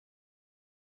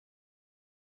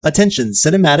Attention,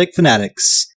 cinematic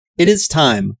fanatics. It is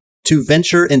time to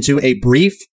venture into a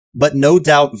brief, but no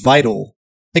doubt vital,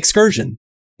 excursion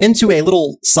into a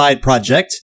little side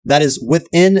project that is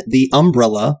within the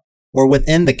umbrella or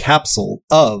within the capsule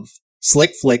of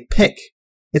Slick Flick Pick.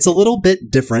 It's a little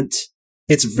bit different.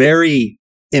 It's very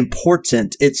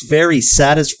important. It's very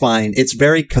satisfying. It's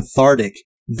very cathartic.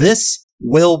 This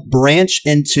will branch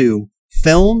into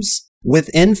films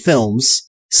within films.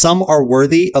 Some are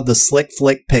worthy of the Slick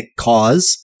Flick Pick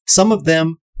cause. Some of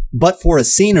them, but for a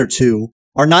scene or two,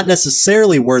 are not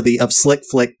necessarily worthy of Slick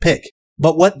Flick Pick.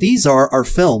 But what these are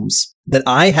films that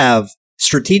I have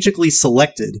strategically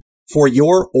selected for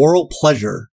your oral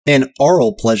pleasure and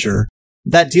aural pleasure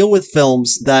that deal with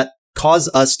films that cause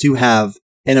us to have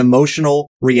an emotional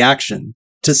reaction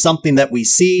to something that we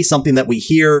see, something that we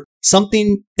hear,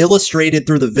 something illustrated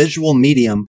through the visual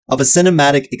medium of a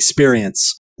cinematic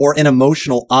experience or an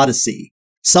emotional odyssey,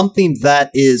 something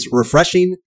that is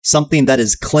refreshing, something that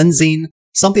is cleansing,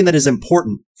 something that is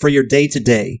important for your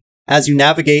day-to-day as you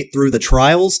navigate through the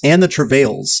trials and the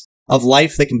travails of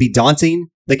life that can be daunting,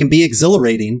 that can be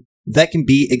exhilarating, that can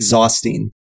be exhausting.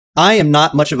 I am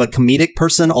not much of a comedic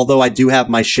person, although I do have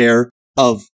my share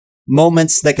of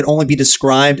moments that could only be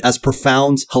described as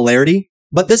profound hilarity.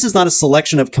 But this is not a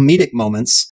selection of comedic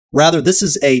moments. Rather, this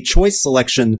is a choice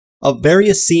selection of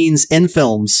various scenes in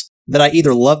films that I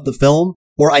either love the film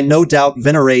or I no doubt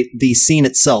venerate the scene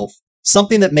itself.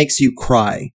 Something that makes you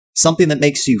cry, something that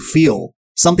makes you feel,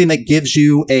 something that gives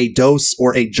you a dose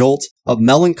or a jolt of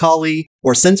melancholy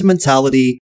or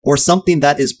sentimentality or something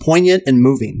that is poignant and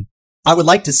moving. I would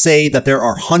like to say that there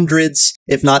are hundreds,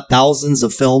 if not thousands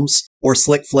of films or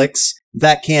slick flicks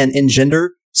that can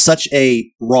engender such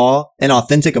a raw and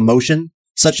authentic emotion,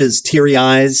 such as teary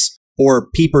eyes or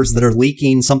peepers that are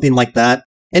leaking, something like that.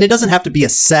 And it doesn't have to be a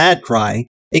sad cry.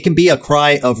 It can be a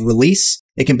cry of release.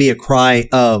 It can be a cry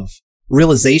of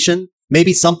realization.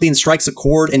 Maybe something strikes a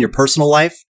chord in your personal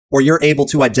life, or you're able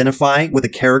to identify with a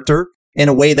character in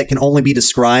a way that can only be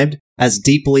described as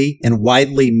deeply and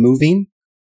widely moving.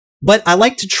 But I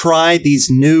like to try these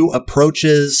new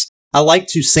approaches. I like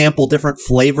to sample different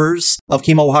flavors of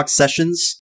Chemo Hawk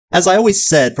sessions. As I always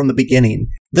said from the beginning,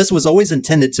 this was always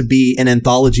intended to be an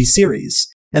anthology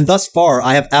series. And thus far,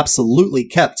 I have absolutely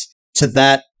kept to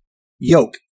that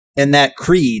yoke and that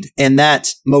creed and that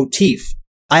motif.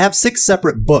 I have 6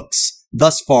 separate books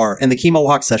thus far in the Chemo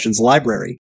Hawk Sessions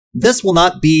library. This will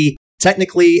not be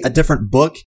technically a different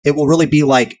book. It will really be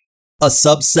like a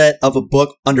subset of a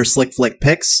book under Slick Flick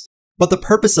Picks. But the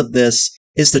purpose of this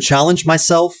is to challenge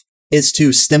myself, is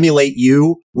to stimulate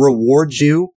you, reward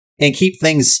you, and keep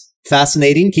things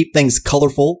fascinating, keep things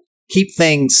colorful, keep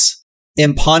things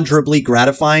imponderably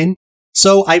gratifying.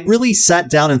 So I really sat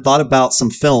down and thought about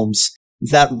some films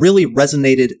that really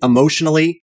resonated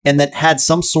emotionally and that had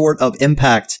some sort of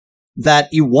impact that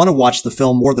you want to watch the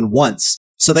film more than once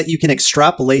so that you can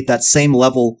extrapolate that same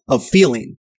level of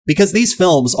feeling. Because these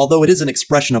films, although it is an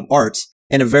expression of art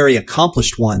and a very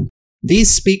accomplished one,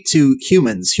 these speak to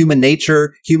humans, human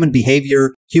nature, human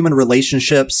behavior, human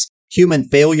relationships, human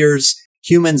failures,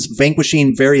 humans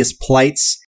vanquishing various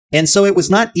plights. And so it was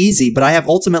not easy, but I have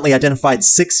ultimately identified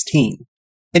 16.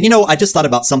 And I just thought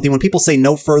about something. When people say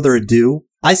no further ado,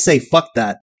 I say fuck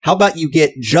that. How about you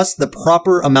get just the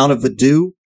proper amount of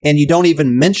ado and you don't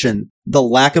even mention the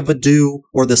lack of ado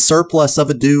or the surplus of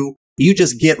ado. You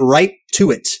just get right to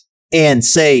it and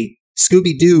say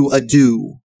Scooby-Doo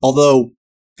ado. Although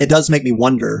it does make me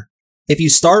wonder, if you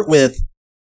start with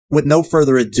no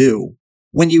further ado,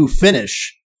 when you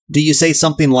finish, do you say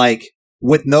something like,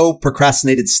 with no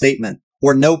procrastinated statement,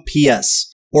 or no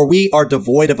PS, or we are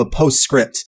devoid of a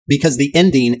postscript because the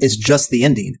ending is just the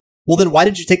ending? Well, then why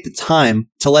did you take the time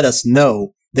to let us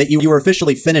know that you were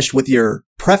officially finished with your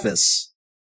preface?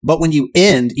 But when you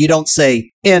end, you don't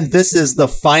say, and this is the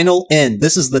final end.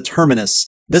 This is the terminus.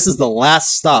 This is the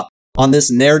last stop on this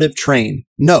narrative train.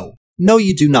 No,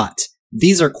 you do not.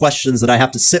 These are questions that I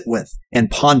have to sit with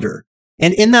and ponder.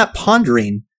 And in that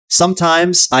pondering,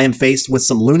 sometimes I am faced with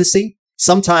some lunacy.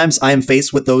 Sometimes I am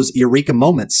faced with those eureka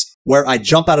moments where I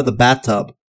jump out of the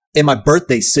bathtub in my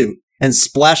birthday suit and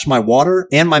splash my water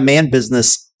and my man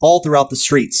business all throughout the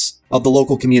streets of the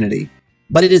local community.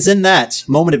 But it is in that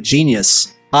moment of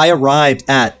genius I arrived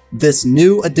at this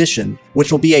new edition,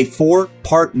 which will be a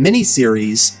 4-part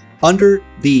mini-series under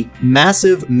the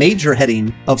massive major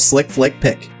heading of Slick Flick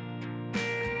Pick.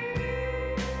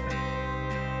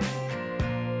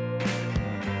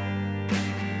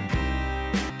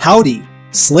 Howdy,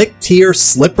 Slick Tier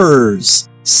Slippers!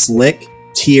 Slick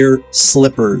Tier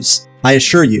Slippers. I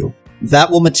assure you,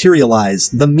 that will materialize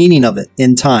the meaning of it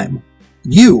in time.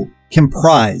 You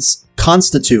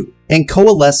constitute, and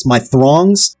coalesce my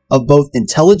throngs of both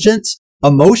intelligent,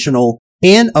 emotional,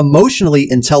 and emotionally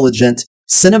intelligent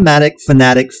cinematic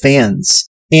fanatic fans.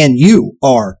 And you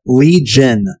are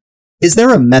legion. Is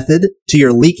there a method to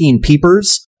your leaking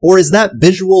peepers, or is that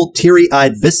visual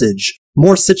teary-eyed visage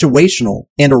more situational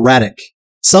and erratic?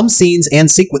 Some scenes and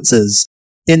sequences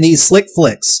in these slick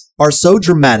flicks are so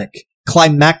dramatic,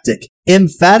 climactic,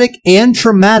 emphatic, and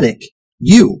traumatic,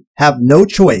 you have no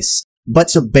choice but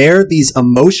to bear these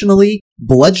emotionally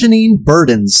bludgeoning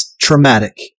burdens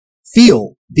traumatic.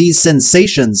 Feel these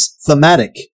sensations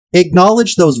thematic.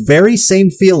 Acknowledge those very same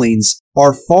feelings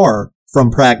are far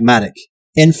from pragmatic.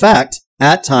 In fact,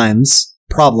 at times,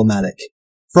 problematic.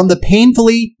 From the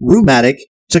painfully rheumatic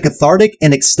to cathartic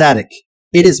and ecstatic,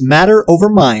 it is matter over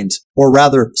mind, or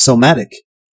rather somatic.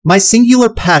 My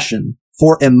singular passion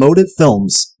for emotive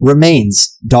films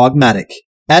remains dogmatic,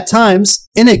 at times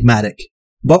enigmatic,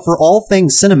 but for all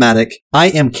things cinematic, I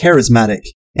am charismatic,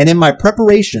 and in my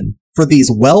preparation for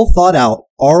these well-thought-out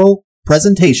oral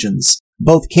presentations,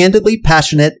 both candidly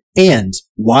passionate and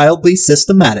wildly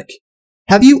systematic.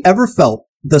 Have you ever felt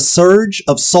the surge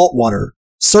of salt water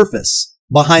surface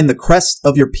behind the crest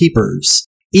of your peepers,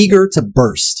 eager to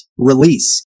burst,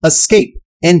 release, escape,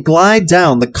 and glide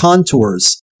down the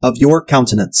contours of your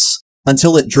countenance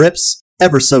until it drips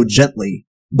ever so gently,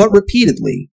 but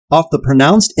repeatedly, off the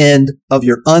pronounced end of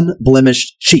your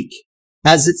unblemished cheek,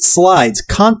 as it slides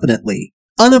confidently,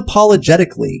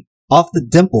 unapologetically, off the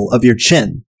dimple of your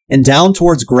chin, and down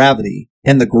towards gravity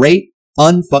and the great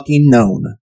unfucking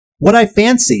known? What I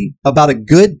fancy about a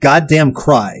good goddamn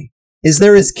cry is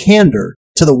there is candor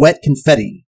to the wet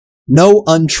confetti, no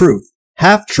untruth,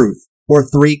 half-truth, or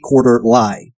three-quarter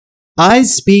lie.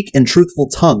 Eyes speak in truthful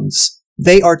tongues.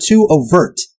 They are too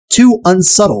overt, too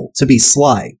unsubtle to be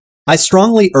sly. I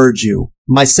strongly urge you,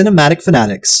 my cinematic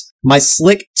fanatics, my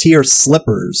slick tear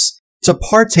slippers, to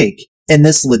partake in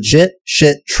this legit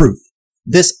shit truth,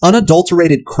 this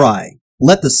unadulterated cry.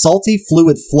 Let the salty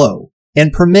fluid flow,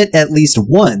 and permit at least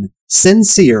one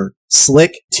sincere,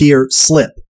 slick tear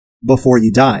slip before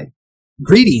you die.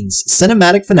 Greetings,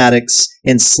 cinematic fanatics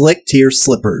and slick tear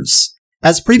slippers.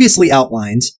 As previously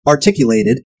outlined,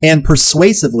 articulated, and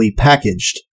persuasively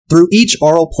packaged, through each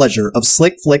oral pleasure of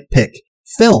slick flick pick,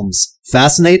 films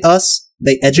fascinate us,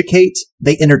 they educate,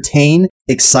 they entertain,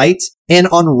 excite, and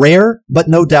on rare but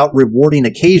no doubt rewarding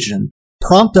occasion,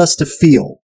 prompt us to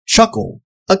feel, chuckle,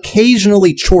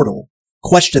 occasionally chortle,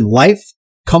 question life,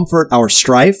 comfort our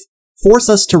strife, force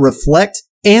us to reflect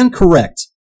and correct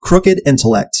crooked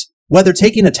intellect, whether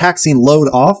taking a taxing load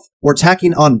off or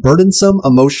tacking on burdensome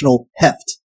emotional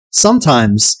heft.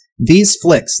 Sometimes these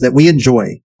flicks that we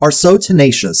enjoy are so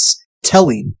tenacious,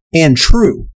 telling, and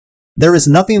true, there is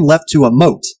nothing left to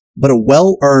emote but a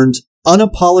well-earned,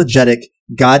 unapologetic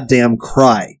goddamn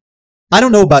cry. I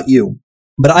don't know about you,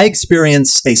 but I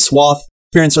experience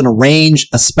a range,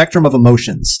 a spectrum of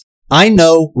emotions. I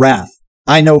know wrath.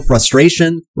 I know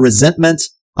frustration, resentment.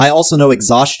 I also know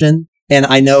exhaustion, and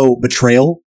I know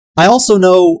betrayal. I also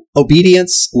know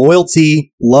obedience,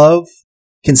 loyalty, love,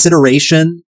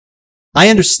 consideration. I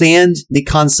understand the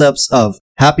concepts of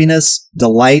happiness,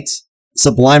 delight,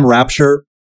 sublime rapture.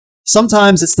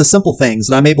 Sometimes it's the simple things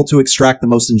that I'm able to extract the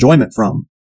most enjoyment from.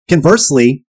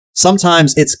 Conversely,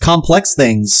 sometimes it's complex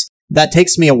things that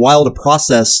takes me a while to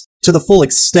process to the full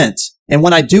extent, and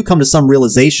when I do come to some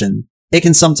realization, it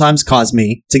can sometimes cause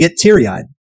me to get teary-eyed.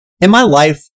 In my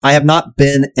life, I have not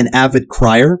been an avid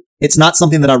crier. It's not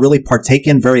something that I really partake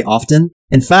in very often.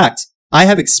 In fact, I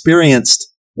have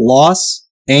experienced loss,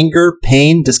 anger,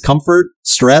 pain, discomfort,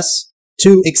 stress,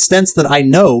 to extents that I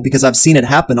know because I've seen it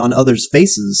happen on others'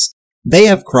 faces. They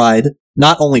have cried,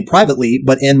 not only privately,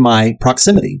 but in my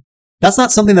proximity. That's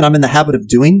not something that I'm in the habit of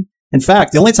doing. In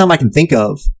fact, the only time I can think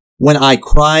of when I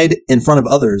cried in front of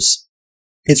others,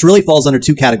 it really falls under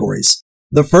two categories.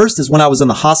 The first is when I was in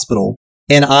the hospital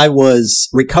and I was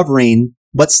recovering,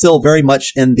 but still very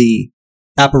much in the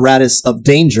apparatus of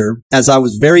danger, as I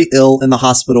was very ill in the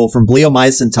hospital from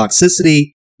bleomycin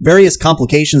toxicity, various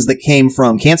complications that came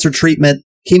from cancer treatment,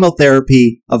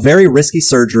 chemotherapy, a very risky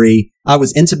surgery. I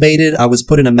was intubated. I was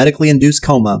put in a medically induced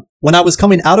coma. When I was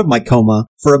coming out of my coma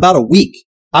for about a week,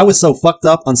 I was so fucked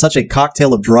up on such a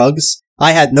cocktail of drugs.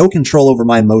 I had no control over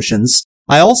my emotions.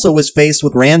 I also was faced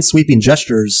with grand sweeping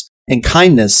gestures and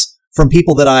kindness from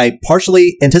people that I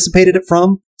partially anticipated it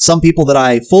from, some people that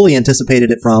I fully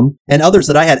anticipated it from, and others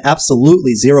that I had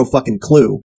absolutely zero fucking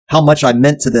clue how much I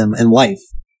meant to them in life,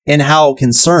 and how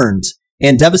concerned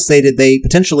and devastated they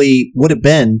potentially would have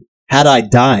been had I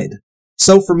died.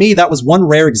 So for me, that was one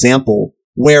rare example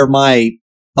where my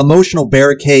emotional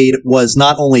barricade was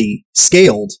not only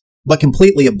scaled, but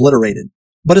completely obliterated.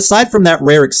 But aside from that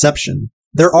rare exception,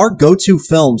 there are go-to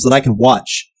films that I can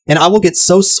watch, and I will get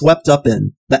so swept up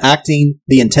in the acting,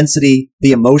 the intensity,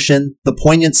 the emotion, the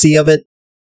poignancy of it,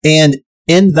 and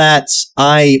in that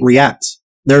I react.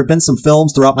 There have been some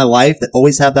films throughout my life that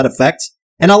always have that effect,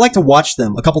 and I like to watch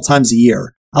them a couple times a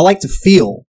year. I like to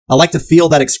feel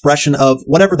that expression of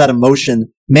whatever that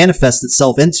emotion manifests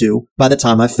itself into by the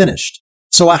time I've finished.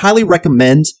 So I highly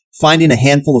recommend finding a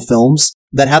handful of films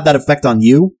that have that effect on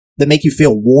you, that make you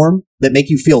feel warm, that make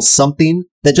you feel something,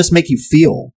 that just make you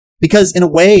feel. Because in a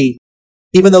way,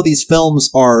 even though these films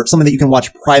are something that you can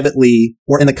watch privately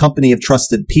or in the company of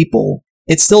trusted people,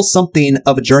 it's still something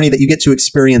of a journey that you get to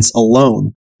experience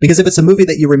alone. Because if it's a movie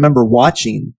that you remember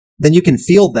watching, then you can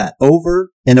feel that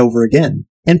over and over again,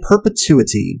 in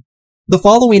perpetuity. The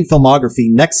following filmography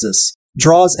nexus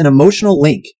draws an emotional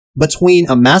link between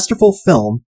a masterful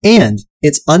film and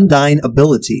its undying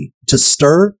ability to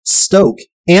stir, stoke,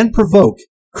 and provoke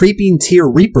creeping tear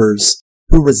reapers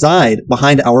who reside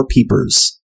behind our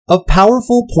peepers. Of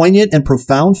powerful, poignant, and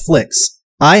profound flicks,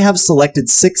 I have selected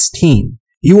 16.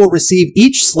 You will receive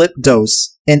each slip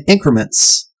dose in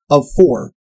increments of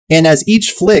 4. And as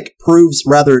each flick proves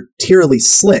rather tearily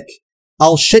slick,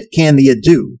 I'll shit-can the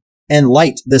ado and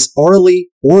light this orally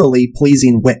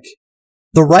pleasing wick.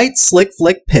 The right slick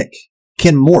flick pick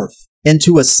can morph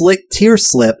into a slick tear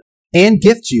slip and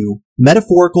gift you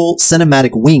metaphorical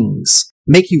cinematic wings,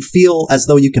 make you feel as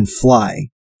though you can fly.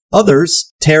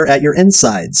 Others tear at your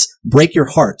insides, break your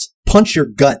heart, punch your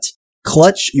gut,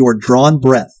 clutch your drawn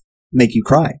breath, make you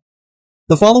cry.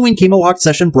 The following Chemo Hawk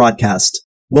session broadcast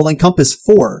will encompass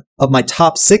 4 of my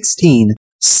top 16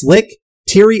 slick,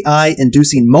 teary-eye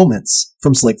inducing moments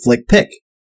from Slick Flick Pick.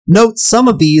 Note some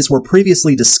of these were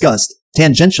previously discussed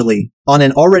tangentially on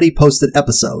an already posted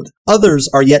episode. Others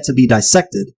are yet to be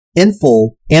dissected, in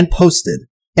full, and posted.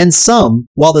 And some,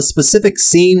 while the specific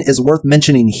scene is worth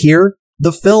mentioning here,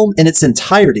 the film in its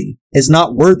entirety is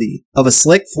not worthy of a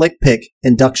Slick Flick Pick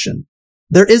induction.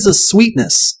 There is a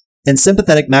sweetness in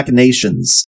sympathetic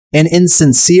machinations and in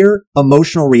sincere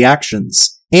emotional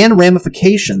reactions and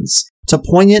ramifications to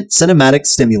poignant cinematic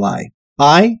stimuli.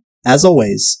 I, as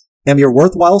always, am your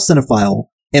worthwhile cinephile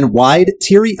and wide,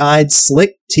 teary-eyed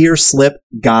slick tear slip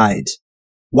guide.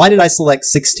 Why did I select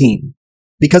 16?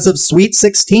 Because of Sweet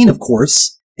 16, of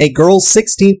course, a girl's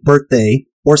 16th birthday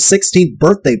or 16th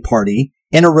birthday party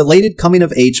and a related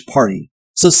coming-of-age party.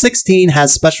 So 16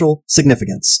 has special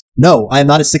significance. No, I am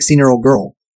not a 16-year-old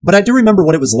girl, but I do remember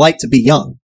what it was like to be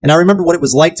young, and I remember what it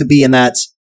was like to be in that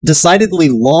decidedly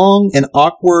long and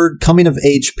awkward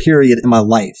coming-of-age period in my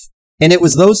life. And it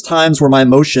was those times where my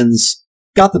emotions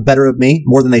got the better of me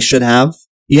more than they should have.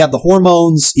 You have the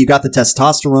hormones, you got the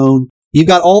testosterone, you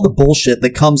got all the bullshit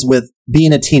that comes with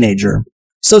being a teenager.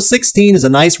 So 16 is a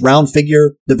nice round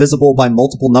figure, divisible by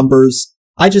multiple numbers.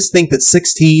 I just think that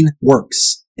 16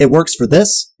 works. It works for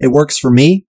this, it works for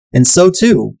me, and so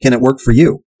too can it work for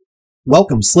you.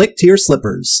 Welcome, Slick Tear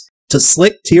Slippers, to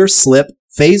Slick Tear Slip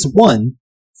Phase 1,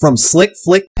 from Slick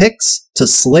Flick Picks to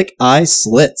Slick Eye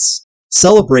Slits,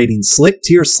 celebrating Slick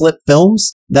Tear Slip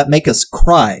films that make us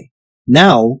cry.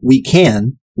 Now we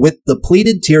can, with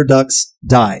Depleted Tear Ducts,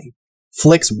 die.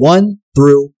 Flicks 1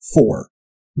 through 4.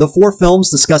 The 4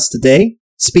 films discussed today,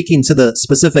 speaking to the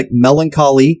specific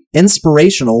melancholy,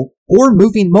 inspirational, or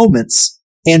moving moments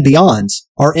and beyond,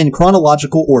 are in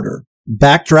chronological order.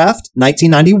 Backdraft,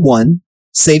 1991,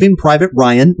 Saving Private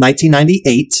Ryan,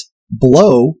 1998,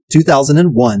 Blow,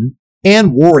 2001,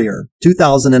 and Warrior,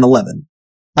 2011.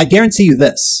 I guarantee you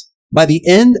this, by the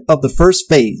end of the first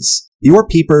phase, your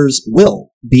peepers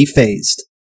will be phased.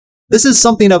 This is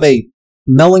something of a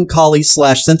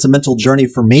melancholy/sentimental journey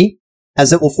for me,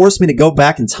 as it will force me to go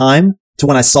back in time to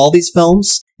when I saw these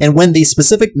films and when these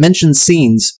specific mentioned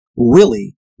scenes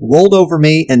really rolled over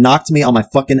me and knocked me on my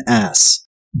fucking ass.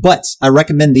 But I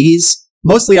recommend these.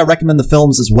 Mostly I recommend the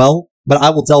films as well, but I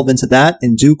will delve into that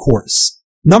in due course.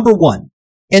 Number 1.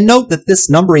 And note that this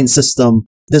numbering system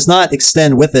does not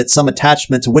extend with it some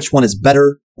attachment to which one is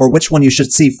better or which one you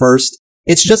should see first.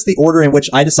 It's just the order in which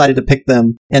I decided to pick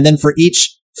them, and then for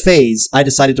each phase, I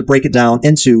decided to break it down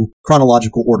into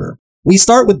chronological order. We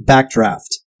start with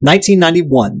Backdraft,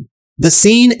 1991. The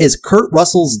scene is Kurt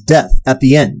Russell's death at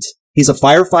the end. He's a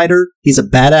firefighter, he's a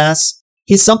badass,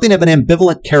 he's something of an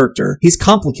ambivalent character, he's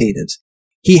complicated.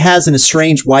 He has an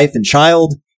estranged wife and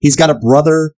child, he's got a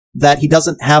brother that he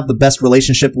doesn't have the best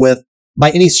relationship with by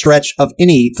any stretch of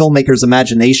any filmmaker's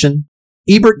imagination.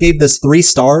 Ebert gave this 3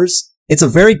 stars. It's a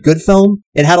very good film.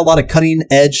 It had a lot of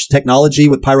cutting-edge technology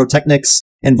with pyrotechnics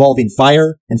involving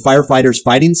fire and firefighters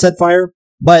fighting said fire.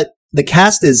 But the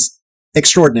cast is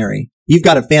extraordinary. You've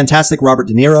got a fantastic Robert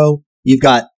De Niro. You've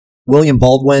got William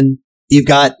Baldwin. You've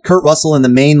got Kurt Russell in the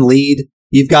main lead.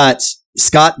 You've got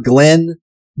Scott Glenn,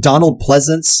 Donald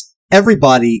Pleasance.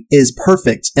 Everybody is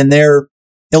perfect in their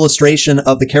illustration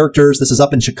of the characters. This is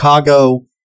up in Chicago.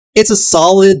 It's a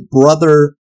solid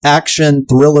brother action,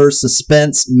 thriller,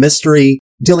 suspense, mystery,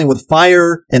 dealing with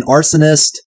fire, an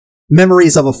arsonist,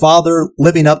 memories of a father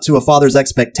living up to a father's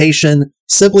expectation,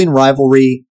 sibling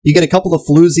rivalry. You get a couple of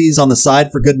floozies on the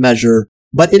side for good measure,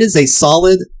 but it is a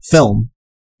solid film.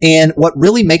 And what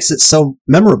really makes it so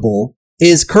memorable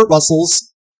is Kurt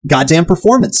Russell's goddamn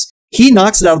performance. He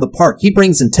knocks it out of the park. He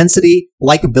brings intensity,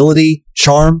 likability,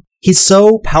 charm. He's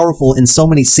so powerful in so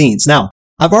many scenes. Now,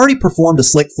 I've already performed a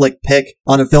slick flick pick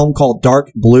on a film called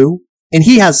Dark Blue, and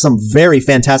he has some very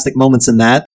fantastic moments in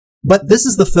that. But this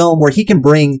is the film where he can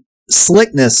bring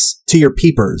slickness to your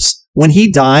peepers. When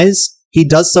he dies, he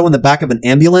does so in the back of an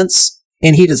ambulance,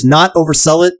 and he does not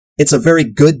oversell it. It's a very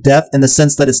good death in the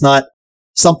sense that it's not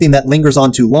something that lingers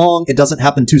on too long. It doesn't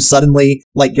happen too suddenly,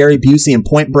 like Gary Busey in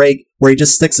Point Break, where he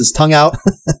just sticks his tongue out.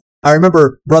 I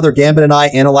remember Brother Gambit and I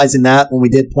analyzing that when we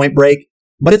did Point Break,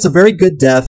 but it's a very good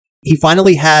death. He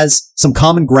finally has some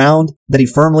common ground that he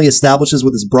firmly establishes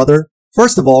with his brother.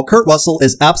 First of all, Kurt Russell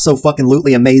is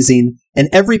abso-fucking-lutely amazing in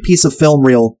every piece of film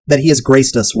reel that he has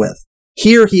graced us with.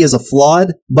 Here he is a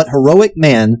flawed but heroic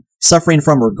man suffering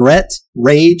from regret,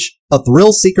 rage, a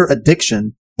thrill-seeker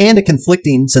addiction, and a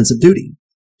conflicting sense of duty.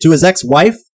 To his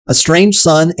ex-wife, a strange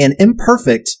son, and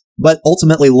imperfect but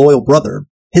ultimately loyal brother,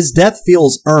 his death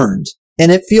feels earned,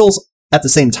 and it feels, at the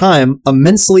same time,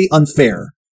 immensely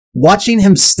unfair. Watching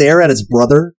him stare at his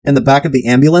brother in the back of the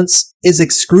ambulance is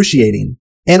excruciating,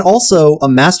 and also a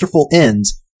masterful end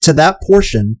to that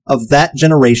portion of that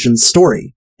generation's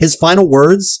story. His final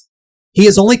words, he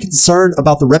is only concerned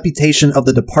about the reputation of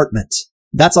the department.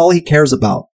 That's all he cares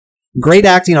about. Great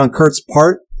acting on Kurt's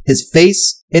part, his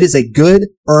face, it is a good,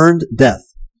 earned death.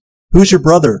 Who's your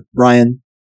brother, Brian?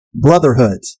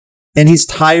 Brotherhood. And he's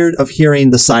tired of hearing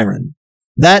the siren.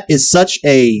 That is such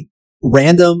a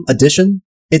random addition.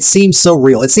 It seems so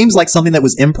real. It seems like something that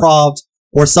was improv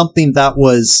or something that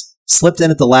was slipped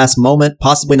in at the last moment,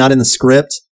 possibly not in the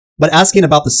script. But asking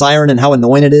about the siren and how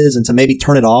annoying it is and to maybe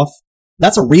turn it off,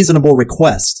 that's a reasonable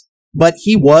request. But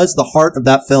he was the heart of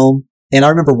that film, and I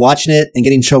remember watching it and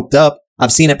getting choked up.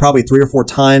 I've seen it probably 3 or 4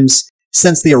 times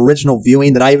since the original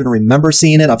viewing that I even remember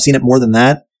seeing it. I've seen it more than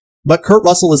that. But Kurt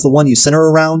Russell is the one you center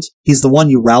around. He's the one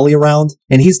you rally around,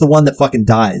 and he's the one that fucking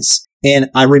dies. And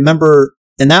I remember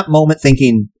in that moment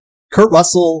thinking, Kurt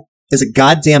Russell is a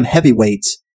goddamn heavyweight,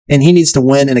 and he needs to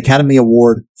win an Academy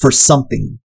Award for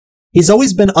something. He's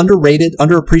always been underrated,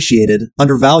 underappreciated,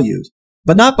 undervalued,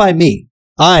 but not by me.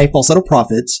 I, Falsetto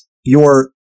Prophet,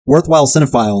 your worthwhile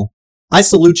cinephile, I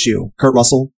salute you, Kurt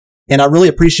Russell, and I really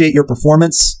appreciate your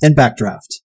performance and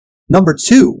Backdraft. Number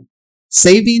 2,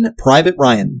 Saving Private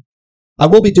Ryan. I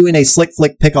will be doing a slick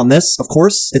flick pick on this, of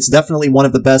course. It's definitely one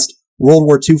of the best World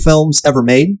War II films ever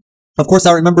made. Of course,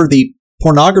 I remember the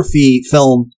pornography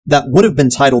film that would have been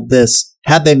titled this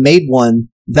had they made one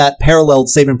that paralleled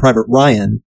Saving Private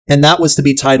Ryan, and that was to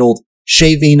be titled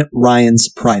Shaving Ryan's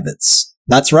Privates.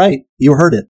 That's right, you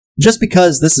heard it. Just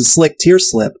because this is slick tear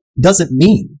slip doesn't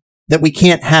mean that we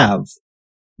can't have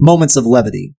moments of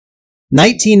levity.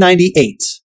 1998,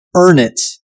 Earn It,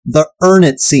 the Earn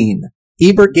It scene.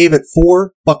 Ebert gave it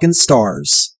 4 fucking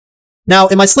stars. Now,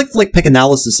 in my slick flick pick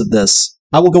analysis of this,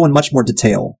 I will go in much more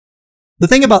detail. The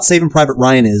thing about Saving Private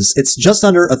Ryan is, it's just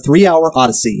under a 3-hour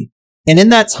odyssey, and in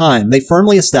that time, they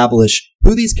firmly establish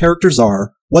who these characters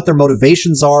are, what their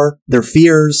motivations are, their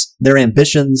fears, their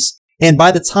ambitions, and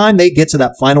by the time they get to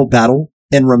that final battle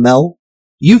in Ramel,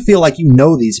 you feel like you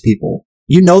know these people.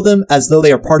 You know them as though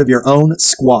they are part of your own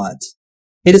squad.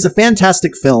 It is a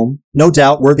fantastic film, no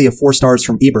doubt worthy of 4 stars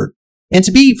from Ebert. And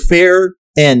to be fair,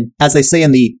 and as they say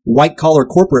in the white-collar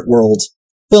corporate world,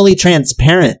 fully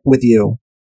transparent with you,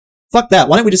 fuck that.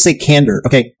 Why don't we just say candor?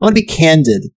 Okay, I'm going to be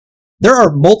candid. There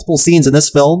are multiple scenes in this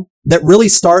film that really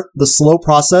start the slow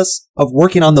process of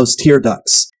working on those tear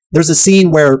ducts. There's a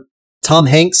scene where Tom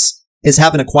Hanks is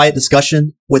having a quiet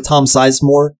discussion with Tom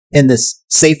Sizemore in this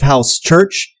safe house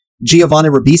church. Giovanni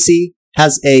Ribisi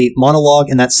has a monologue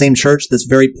in that same church that's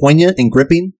very poignant and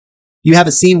gripping. You have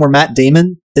a scene where Matt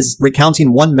Damon is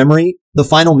recounting one memory, the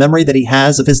final memory that he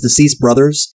has of his deceased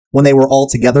brothers when they were all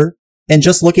together, and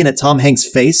just looking at Tom Hanks'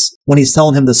 face when he's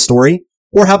telling him this story.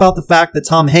 Or how about the fact that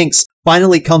Tom Hanks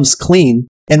finally comes clean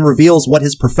and reveals what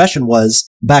his profession was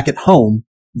back at home,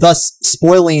 thus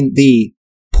spoiling the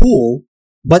pool,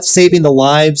 but saving the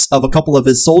lives of a couple of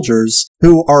his soldiers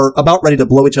who are about ready to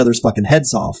blow each other's fucking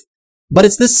heads off. But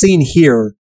it's this scene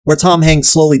here where Tom Hanks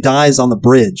slowly dies on the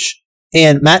bridge,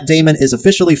 and Matt Damon is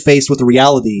officially faced with the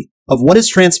reality of what has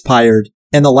transpired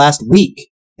in the last week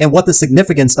and what the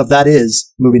significance of that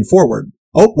is moving forward.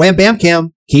 Oh, wham bam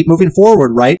cam, keep moving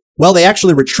forward, right? Well, they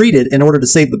actually retreated in order to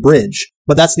save the bridge,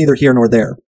 but that's neither here nor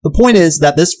there. The point is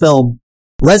that this film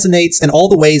resonates in all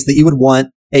the ways that you would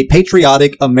want a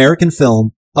patriotic American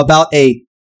film about a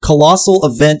colossal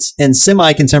event in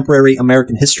semi-contemporary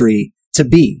American history to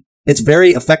be. It's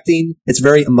very affecting, it's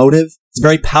very emotive, it's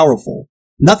very powerful.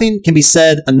 Nothing can be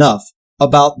said enough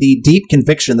about the deep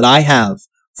conviction that I have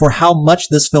for how much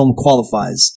this film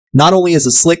qualifies, not only as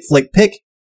a slick flick pick,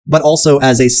 but also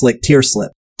as a slick tear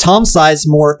slip. Tom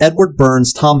Sizemore, Edward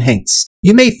Burns, Tom Hanks.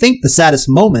 You may think the saddest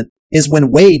moment is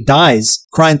when Wade dies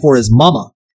crying for his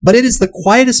mama, but it is the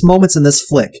quietest moments in this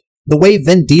flick. The way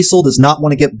Vin Diesel does not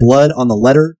want to get blood on the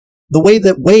letter, the way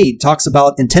that Wade talks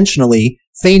about intentionally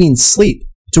feigning sleep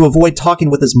to avoid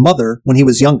talking with his mother when he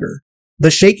was younger,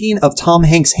 the shaking of Tom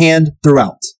Hanks' hand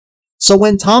throughout. So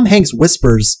when Tom Hanks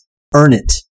whispers, "Earn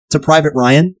it," to Private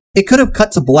Ryan, it could have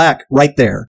cut to black right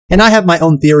there. And I have my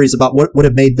own theories about what would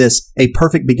have made this a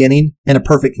perfect beginning and a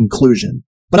perfect conclusion.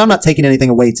 But I'm not taking anything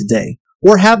away today.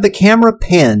 Or have the camera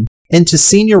pan into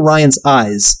Senior Ryan's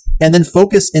eyes and then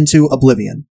focus into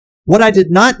oblivion. What I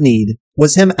did not need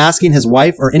was him asking his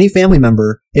wife or any family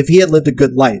member if he had lived a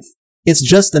good life. It's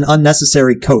just an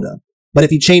unnecessary coda. But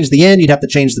if you change the end, you'd have to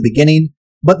change the beginning.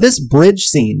 But this bridge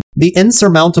scene, the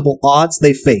insurmountable odds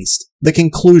they faced, the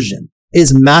conclusion,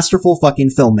 is masterful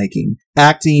fucking filmmaking,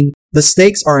 acting. The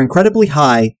stakes are incredibly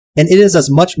high, and it is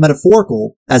as much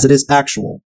metaphorical as it is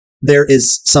actual. There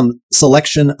is some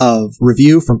selection of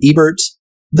review from Ebert.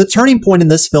 The turning point in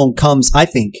this film comes, I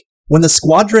think, when the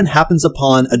squadron happens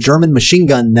upon a German machine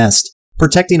gun nest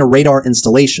protecting a radar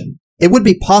installation. It would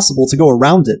be possible to go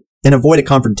around it and avoid a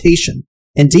confrontation.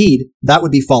 Indeed, that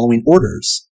would be following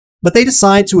orders. But they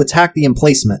decide to attack the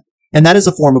emplacement, and that is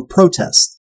a form of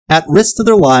protest. At risk to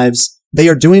their lives, they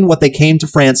are doing what they came to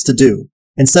France to do,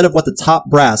 instead of what the top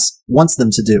brass wants them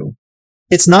to do.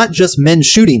 It's not just men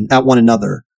shooting at one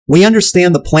another. We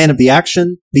understand the plan of the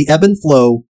action, the ebb and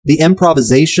flow, the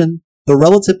improvisation, the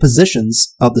relative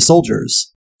positions of the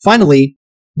soldiers. Finally,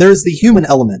 there is the human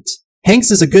element. Hanks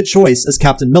is a good choice as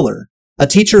Captain Miller, a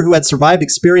teacher who had survived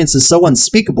experiences so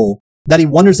unspeakable that he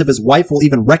wonders if his wife will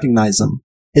even recognize him.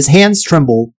 His hands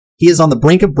tremble, he is on the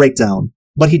brink of breakdown,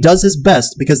 but he does his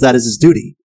best because that is his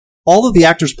duty. All of the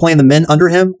actors playing the men under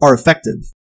him are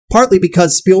effective, partly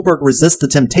because Spielberg resists the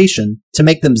temptation to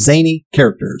make them zany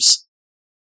characters.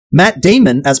 Matt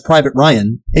Damon, as Private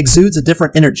Ryan, exudes a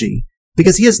different energy,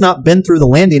 because he has not been through the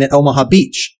landing at Omaha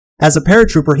Beach. As a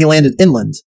paratrooper, he landed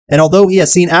inland, and although he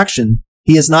has seen action,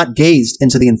 he has not gazed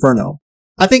into the inferno.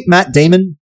 I think Matt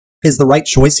Damon is the right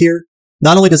choice here.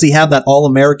 Not only does he have that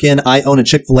all-American, I own a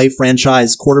Chick-fil-A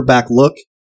franchise quarterback look,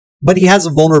 but he has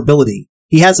a vulnerability.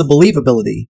 He has a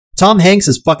believability. Tom Hanks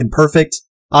is fucking perfect.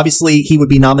 Obviously, he would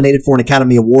be nominated for an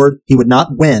Academy Award. He would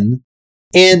not win.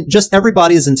 And just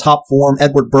everybody is in top form.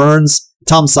 Edward Burns,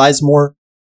 Tom Sizemore.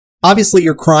 Obviously,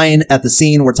 you're crying at the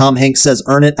scene where Tom Hanks says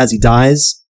 "earn it" as he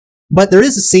dies. But there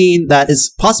is a scene that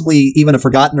is possibly even a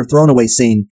forgotten or thrown away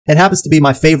scene. It happens to be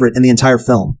my favorite in the entire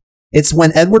film. It's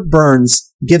when Edward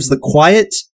Burns gives the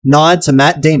quiet nod to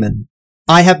Matt Damon.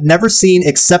 I have never seen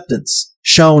acceptance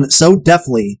shown so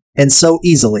deftly and so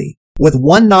easily. With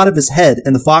one nod of his head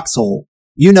in the foxhole,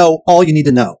 you know all you need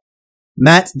to know.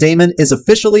 Matt Damon is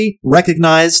officially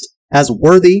recognized as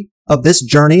worthy of this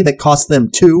journey that cost them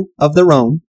two of their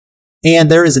own. And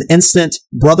there is an instant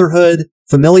brotherhood,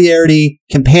 familiarity,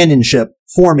 companionship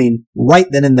forming right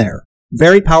then and there.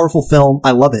 Very powerful film.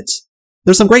 I love it.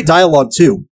 There's some great dialogue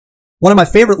too. One of my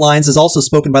favorite lines is also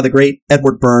spoken by the great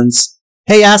Edward Burns.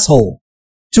 "Hey asshole,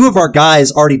 two of our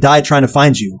guys already died trying to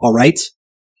find you, alright?"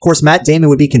 Of course, Matt Damon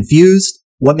would be confused.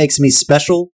 What makes me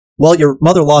special? Well, your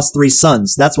mother lost 3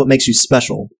 sons. That's what makes you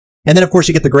special. And then, of course,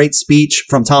 you get the great speech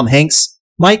from Tom Hanks.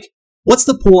 "Mike, what's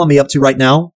the pool on me up to right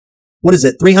now? What is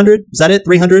it, 300? Is that it,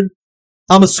 300?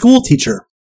 I'm a school teacher.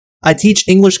 I teach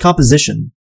English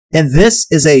composition." And this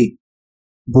is a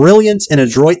brilliant and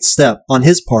adroit step on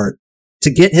his part to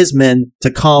get his men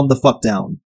to calm the fuck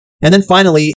down. And then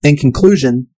finally, in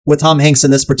conclusion, with Tom Hanks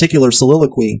in this particular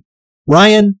soliloquy,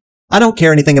 "Ryan, I don't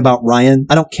care anything about Ryan.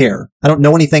 I don't care. I don't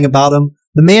know anything about him.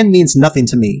 The man means nothing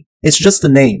to me. It's just a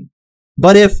name.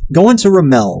 But if going to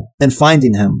Ramel and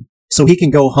finding him so he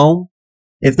can go home,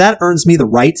 if that earns me the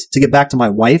right to get back to my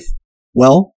wife,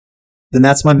 well, then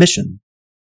that's my mission.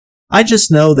 I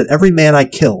just know that every man I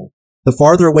kill, the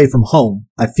farther away from home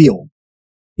I feel."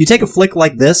 You take a flick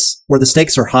like this, where the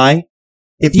stakes are high,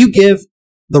 if you give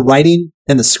the writing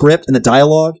and the script and the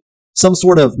dialogue, some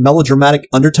sort of melodramatic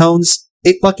undertones,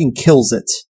 it fucking kills it.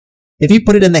 If you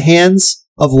put it in the hands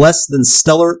of less than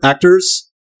stellar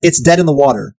actors, it's dead in the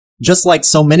water, just like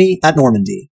so many at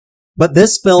Normandy. But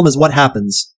this film is what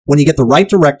happens when you get the right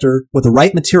director with the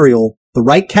right material, the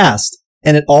right cast,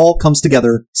 and it all comes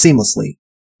together seamlessly.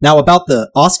 Now about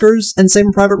the Oscars in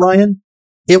Saving Private Ryan,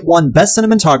 it won Best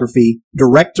Cinematography,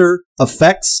 Director,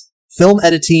 Effects, Film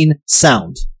Editing,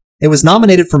 Sound. It was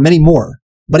nominated for many more,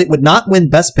 but it would not win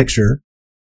Best Picture.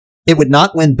 It would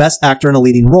not win Best Actor in a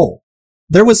Leading Role.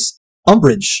 There was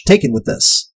umbrage taken with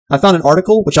this. I found an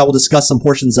article, which I will discuss some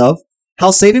portions of,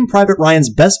 how Saving Private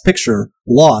Ryan's Best Picture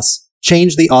loss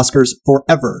changed the Oscars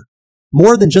forever.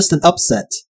 More than just an upset,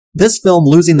 this film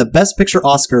losing the Best Picture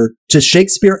Oscar to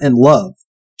Shakespeare in Love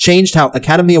changed how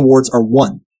Academy Awards are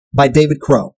won, by David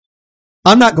Crow.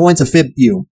 I'm not going to fib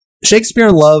you. Shakespeare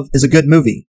in Love is a good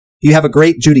movie. You have a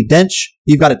great Judi Dench.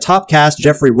 You've got a top cast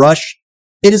Jeffrey Rush.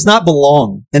 It does not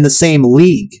belong in the same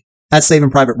league as Saving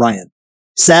Private Ryan.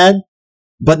 Sad,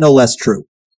 but no less true.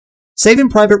 Saving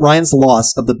Private Ryan's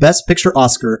loss of the Best Picture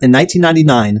Oscar in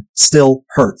 1999 still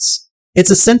hurts.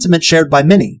 It's a sentiment shared by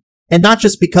many, and not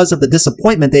just because of the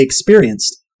disappointment they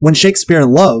experienced when Shakespeare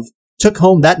in Love took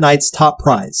home that night's top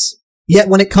prize. Yet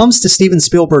when it comes to Steven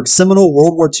Spielberg's seminal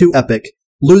World War II epic,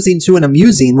 losing to an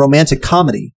amusing romantic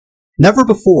comedy, never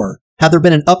before had there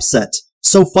been an upset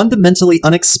so fundamentally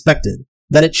unexpected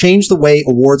that it changed the way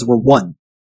awards were won.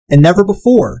 And never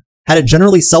before had a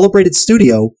generally celebrated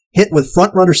studio hit with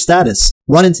frontrunner status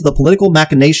run into the political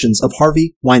machinations of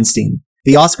Harvey Weinstein.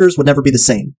 The Oscars would never be the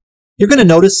same. You're going to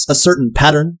notice a certain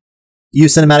pattern, you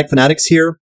cinematic fanatics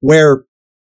here, where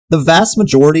the vast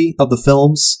majority of the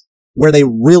films where they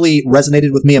really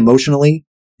resonated with me emotionally,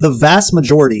 the vast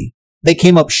majority, they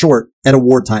came up short at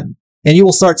award time. And you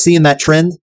will start seeing that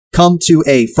trend come to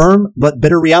a firm but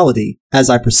bitter reality as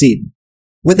I proceed.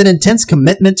 With an intense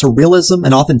commitment to realism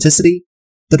and authenticity,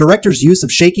 the director's use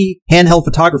of shaky, handheld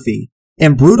photography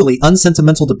and brutally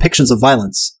unsentimental depictions of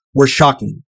violence were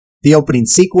shocking. The opening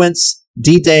sequence,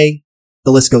 D-Day,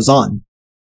 the list goes on.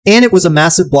 And it was a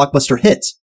massive blockbuster hit,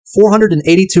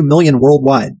 $482 million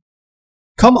worldwide.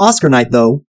 Come Oscar night,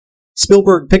 though,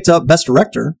 Spielberg picked up Best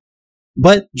Director,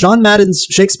 but John Madden's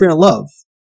Shakespeare in Love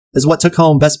is what took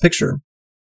home Best Picture.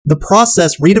 The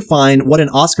process redefined what an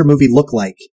Oscar movie looked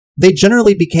like. They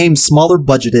generally became smaller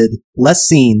budgeted, less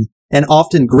seen, and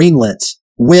often greenlit,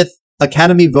 with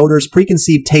Academy voters'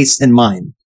 preconceived tastes in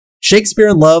mind. Shakespeare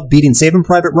in Love beating Saving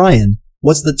Private Ryan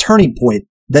was the turning point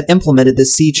that implemented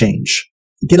this sea change.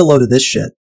 Get a load of this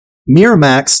shit.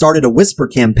 Miramax started a whisper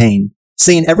campaign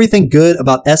saying everything good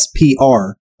about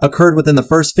SPR occurred within the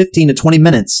first 15 to 20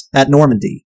 minutes at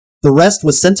Normandy. The rest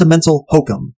was sentimental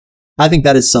hokum. I think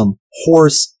that is some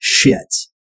horse shit.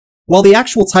 While the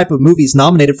actual type of movies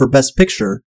nominated for Best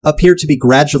Picture appear to be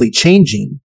gradually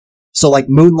changing, so like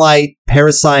Moonlight,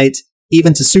 Parasite,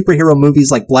 even to superhero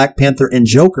movies like Black Panther and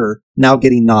Joker now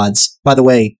getting nods. By the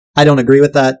way, I don't agree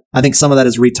with that. I think some of that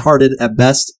is retarded at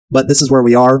best, but this is where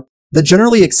we are. The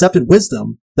generally accepted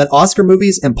wisdom that Oscar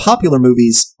movies and popular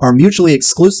movies are mutually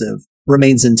exclusive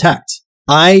remains intact.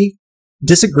 I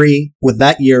disagree with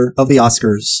that year of the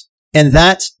Oscars, and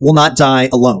that will not die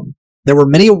alone. There were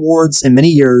many awards in many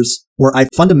years where I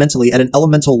fundamentally, at an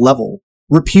elemental level,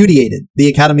 repudiated the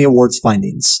Academy Awards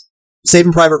findings.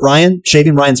 Saving Private Ryan,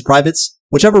 Shaving Ryan's Privates,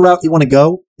 whichever route you want to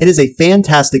go, it is a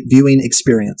fantastic viewing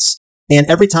experience. And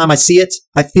every time I see it,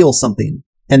 I feel something.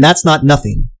 And that's not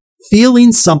nothing.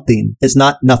 Feeling something is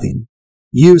not nothing.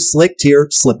 Use slick tier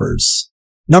slippers.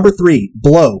 Number 3,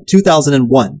 Blow,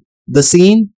 2001. The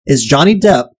scene is Johnny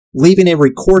Depp leaving a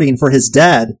recording for his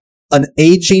dad, an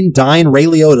aging, dying Ray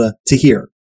Liotta, to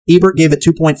hear. Ebert gave it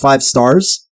 2.5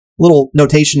 stars. Little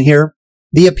notation here.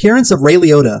 The appearance of Ray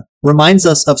Liotta reminds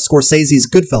us of Scorsese's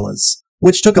Goodfellas,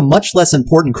 which took a much less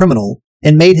important criminal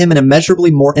and made him an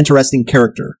immeasurably more interesting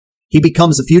character. He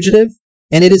becomes a fugitive,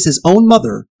 and it is his own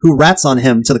mother who rats on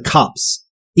him to the cops,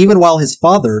 even while his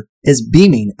father is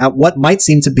beaming at what might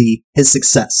seem to be his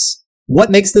success.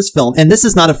 What makes this film, and this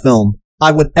is not a film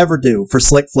I would ever do for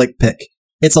Slick Flick Pick.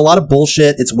 It's a lot of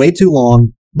bullshit, it's way too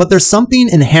long, but there's something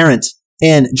inherent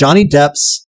in Johnny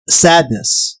Depp's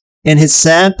sadness and his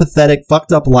sad, pathetic,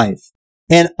 fucked up life.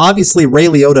 And obviously Ray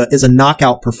Liotta is a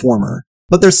knockout performer,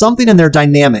 but there's something in their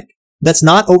dynamic that's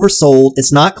not oversold,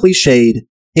 it's not cliched,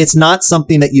 it's not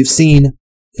something that you've seen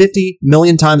 50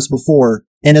 million times before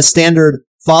in a standard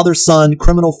father-son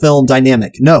criminal film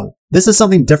dynamic. No, this is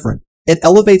something different. It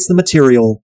elevates the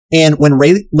material, and when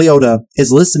Ray Liotta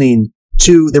is listening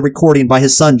to the recording by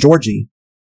his son Georgie,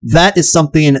 that is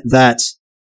something that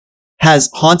has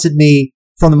haunted me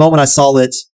from the moment I saw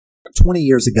it 20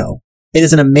 years ago. It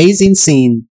is an amazing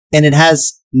scene, and it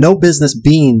has no business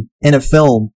being in a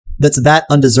film that's that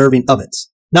undeserving of it.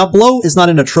 Now, Blow is not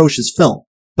an atrocious film,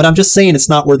 but I'm just saying it's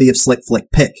not worthy of Slick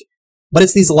Flick pick. But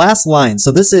it's these last lines.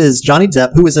 So this is Johnny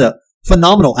Depp, who is a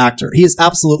phenomenal actor. He is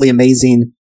absolutely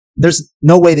amazing. There's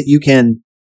no way that you can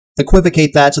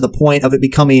equivocate that to the point of it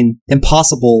becoming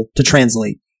impossible to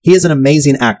translate. He is an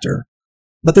amazing actor.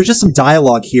 But there's just some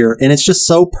dialogue here, and it's just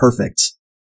so perfect.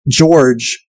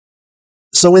 George,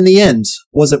 so in the end,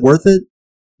 was it worth it?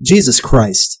 Jesus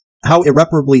Christ, how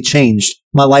irreparably changed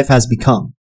my life has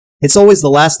become. It's always the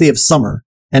last day of summer,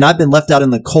 and I've been left out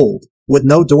in the cold, with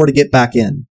no door to get back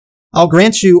in. I'll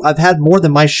grant you I've had more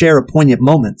than my share of poignant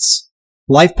moments.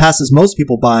 Life passes most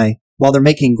people by while they're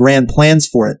making grand plans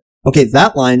for it. Okay,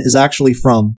 that line is actually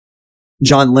from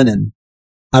John Lennon.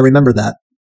 I remember that.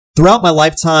 Throughout my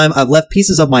lifetime, I've left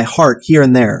pieces of my heart here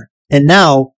and there, and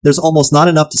now there's almost not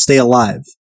enough to stay alive.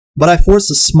 But I force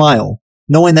a smile,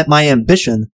 knowing that my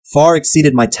ambition far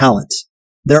exceeded my talent.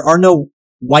 There are no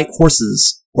white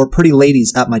horses or pretty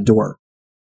ladies at my door.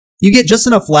 You get just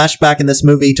enough flashback in this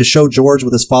movie to show George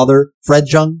with his father, Fred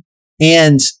Jung,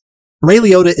 and Ray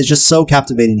Liotta is just so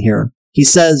captivating here. He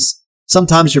says,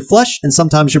 sometimes you're flush and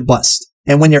sometimes you're bust.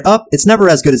 And when you're up, it's never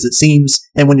as good as it seems.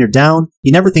 And when you're down,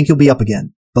 you never think you'll be up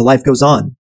again. But life goes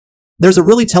on. There's a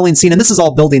really telling scene, and this is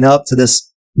all building up to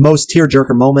this most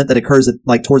tearjerker moment that occurs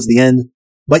at, towards the end.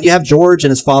 But you have George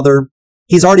and his father.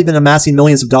 He's already been amassing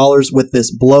millions of dollars with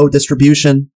this Blow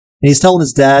distribution. And he's telling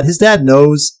his dad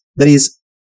knows that he's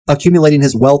accumulating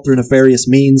his wealth through nefarious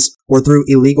means or through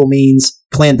illegal means,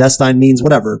 clandestine means,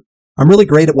 whatever. I'm really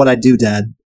great at what I do,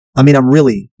 Dad. I'm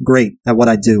really great at what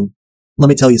I do. Let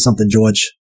me tell you something,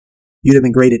 George. You'd have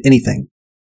been great at anything.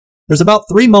 There's about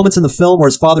 3 moments in the film where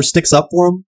his father sticks up for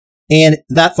him, and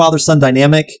that father-son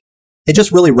dynamic, it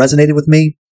just really resonated with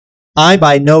me. I,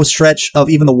 by no stretch of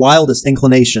even the wildest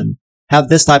inclination, have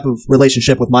this type of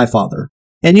relationship with my father.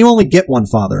 And you only get one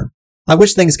father. I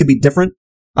wish things could be different.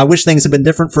 I wish things had been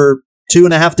different for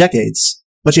 2.5 decades.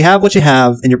 But you have what you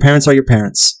have, and your parents are your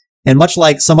parents. And much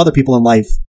like some other people in life,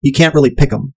 you can't really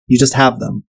pick them. You just have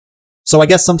them. So I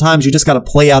guess sometimes you just gotta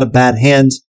play out a bad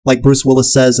hand, like Bruce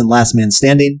Willis says in Last Man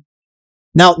Standing.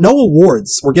 Now, no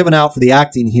awards were given out for the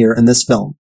acting here in this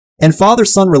film. And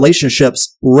father-son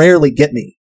relationships rarely get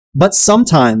me. But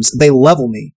sometimes they level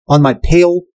me on my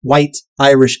pale, white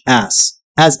Irish ass,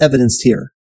 as evidenced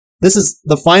here. This is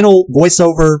the final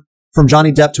voiceover from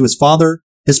Johnny Depp to his father.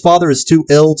 His father is too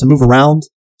ill to move around,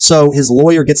 so his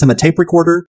lawyer gets him a tape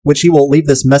recorder, which he will leave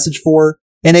this message for,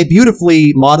 and a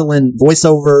beautifully modeling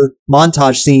voiceover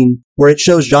montage scene where it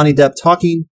shows Johnny Depp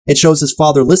talking, it shows his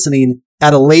father listening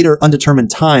at a later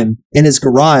undetermined time in his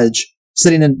garage,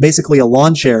 sitting in basically a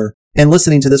lawn chair and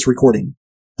listening to this recording.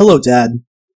 Hello, Dad.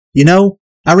 You know,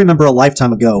 I remember a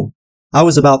lifetime ago, I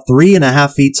was about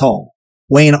 3.5 feet tall,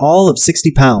 weighing all of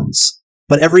 60 pounds,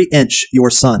 but every inch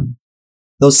your son.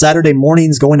 Those Saturday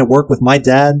mornings going to work with my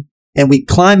dad, and we'd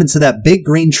climb into that big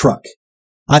green truck.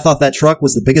 I thought that truck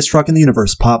was the biggest truck in the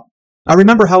universe, Pop. I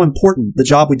remember how important the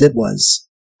job we did was.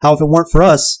 How if it weren't for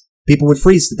us, people would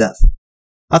freeze to death.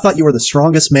 I thought you were the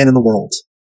strongest man in the world.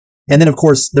 And then, of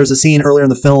course, there's a scene earlier in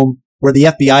the film where the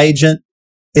FBI agent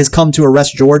is come to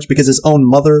arrest George because his own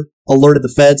mother alerted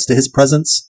the feds to his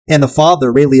presence, and the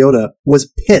father, Ray Liotta,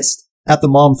 was pissed at the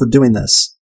mom for doing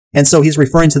this. And so he's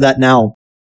referring to that now.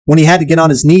 When he had to get on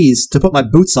his knees to put my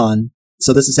boots on,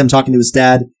 so this is him talking to his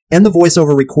dad, and the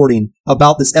voiceover recording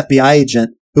about this FBI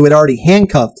agent who had already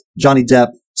handcuffed Johnny Depp,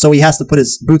 so he has to put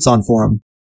his boots on for him.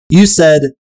 You said,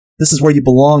 "This is where you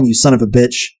belong, you son of a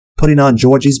bitch, putting on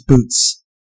Georgie's boots."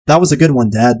 That was a good one,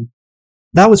 Dad.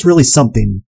 That was really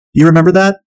something. You remember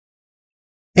that?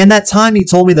 And that time you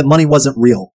told me that money wasn't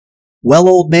real. Well,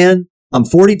 old man, I'm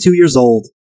 42 years old,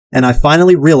 and I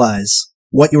finally realize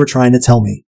what you were trying to tell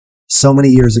me so many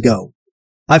years ago.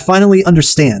 I finally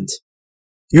understand.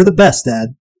 You're the best,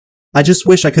 Dad. I just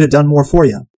wish I could have done more for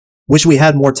you. Wish we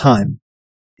had more time.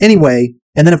 Anyway,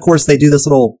 and then of course they do this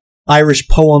little Irish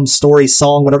poem, story,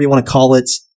 song, whatever you want to call it.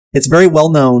 It's very well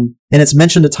known, and it's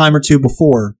mentioned a time or two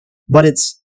before, but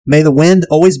it's, "May the wind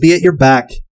always be at your back,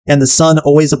 and the sun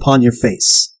always upon your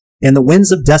face, and the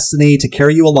winds of destiny to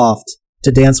carry you aloft,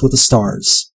 to dance with the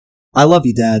stars. I love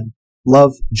you, Dad.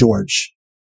 Love, George."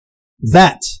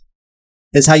 That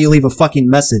is how you leave a fucking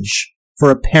message for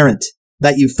a parent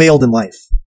that you failed in life.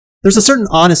 There's a certain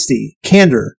honesty,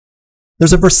 candor.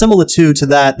 There's a verisimilitude to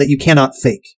that you cannot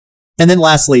fake. And then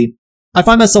lastly, I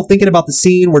find myself thinking about the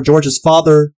scene where George's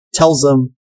father tells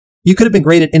him, "You could have been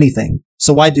great at anything,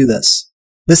 so why do this?"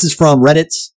 This is from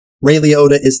Reddit. Ray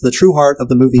Liotta is the true heart of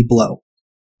the movie Blow.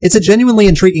 It's a genuinely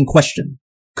intriguing question.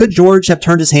 Could George have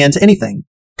turned his hand to anything?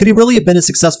 Could he really have been a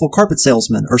successful carpet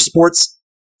salesman or sports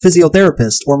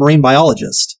physiotherapist or marine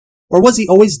biologist? Or was he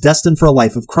always destined for a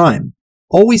life of crime,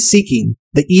 always seeking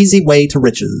the easy way to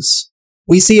riches?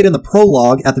 We see it in the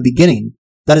prologue at the beginning,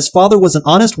 that his father was an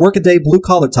honest workaday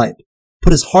blue-collar type,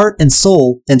 put his heart and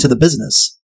soul into the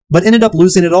business, but ended up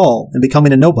losing it all and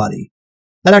becoming a nobody.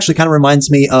 That actually kind of reminds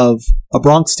me of A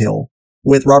Bronx Tale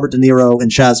with Robert De Niro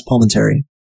and Chaz Palminteri.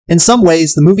 In some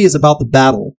ways, the movie is about the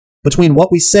battle between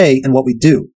what we say and what we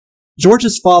do.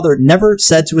 George's father never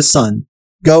said to his son,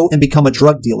 "Go and become a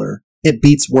drug dealer. It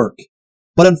beats work."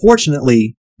 But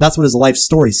unfortunately, that's what his life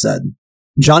story said.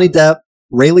 Johnny Depp,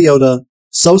 Ray Liotta,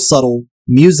 so subtle,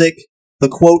 music, the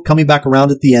quote coming back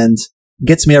around at the end,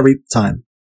 gets me every time.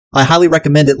 I highly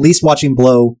recommend at least watching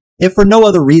Blow, if for no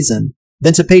other reason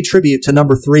than to pay tribute to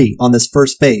number 3 on this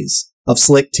first phase of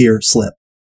Slick Tier Slip.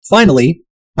 Finally,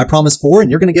 I promised 4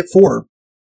 and you're going to get 4.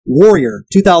 Warrior,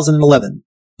 2011.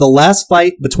 The last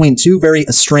fight between two very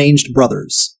estranged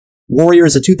brothers. Warrior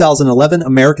is a 2011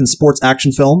 American sports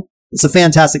action film. It's a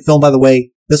fantastic film, by the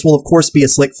way. This will, of course, be a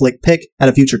Slick Flick pick at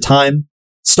a future time.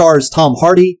 Stars Tom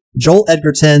Hardy, Joel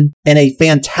Edgerton, and a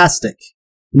fantastic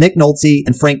Nick Nolte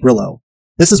and Frank Grillo.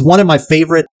 This is one of my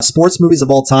favorite sports movies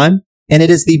of all time, and it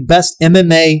is the best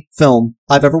MMA film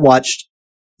I've ever watched.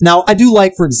 Now, I do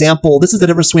like, for example, this is the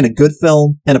difference between a good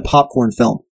film and a popcorn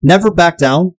film. Never Back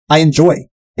Down, I enjoy.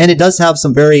 And it does have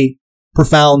some very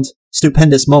profound,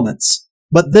 stupendous moments.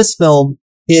 But this film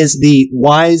is the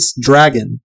wise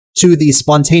dragon to the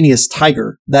spontaneous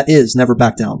tiger that is Never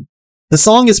Back Down. The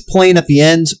song is playing at the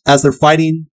end as they're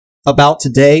fighting About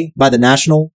Today by The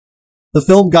National. The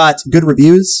film got good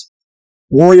reviews.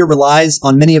 Warrior relies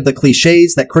on many of the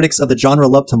cliches that critics of the genre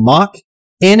love to mock,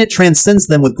 and it transcends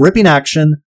them with gripping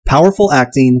action, powerful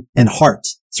acting, and heart.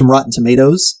 It's from Rotten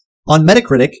Tomatoes. On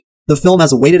Metacritic, the film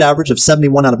has a weighted average of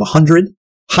 71 out of 100,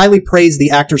 highly praised the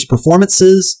actors'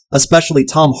 performances, especially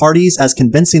Tom Hardy's, as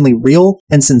convincingly real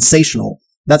and sensational.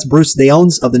 That's Bruce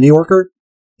Deones of The New Yorker.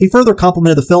 He further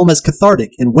complimented the film as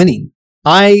cathartic and winning.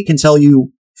 I can tell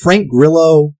you, Frank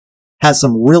Grillo has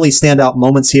some really standout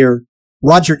moments here.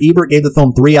 Roger Ebert gave the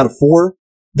film 3 out of 4.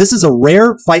 This is a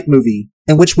rare fight movie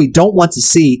in which we don't want to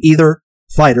see either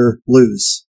fighter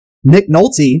lose. Nick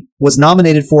Nolte was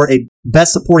nominated for a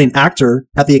Best Supporting Actor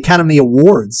at the Academy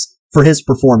Awards for his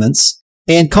performance,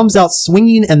 and comes out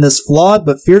swinging in this flawed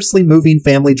but fiercely moving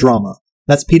family drama.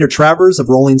 That's Peter Travers of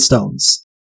Rolling Stones.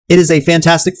 It is a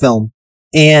fantastic film,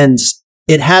 and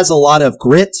it has a lot of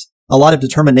grit, a lot of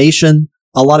determination,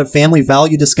 a lot of family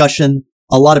value discussion,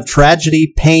 a lot of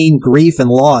tragedy, pain, grief, and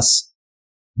loss.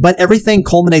 But everything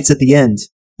culminates at the end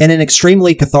in an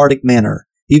extremely cathartic manner.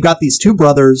 You've got these two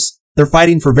brothers. They're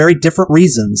fighting for very different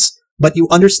reasons, but you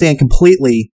understand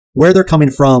completely where they're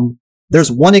coming from.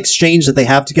 There's one exchange that they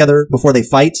have together before they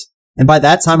fight, and by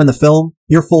that time in the film,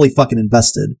 you're fully fucking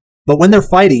invested. But when they're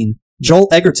fighting, Joel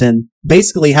Edgerton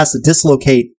basically has to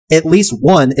dislocate at least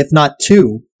one, if not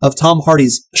two, of Tom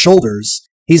Hardy's shoulders.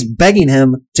 He's begging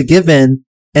him to give in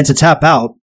and to tap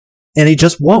out, and he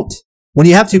just won't. When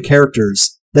you have two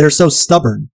characters that are so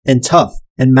stubborn and tough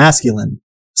and masculine,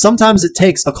 sometimes it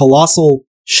takes a colossal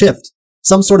shift,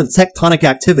 some sort of tectonic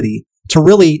activity to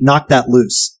really knock that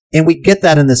loose. And we get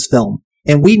that in this film.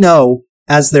 And we know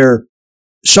as they're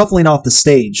shuffling off the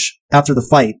stage after the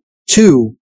fight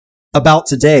to About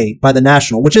Today by The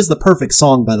National, which is the perfect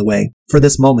song, by the way, for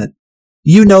this moment.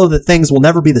 You know that things will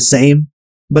never be the same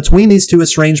between these two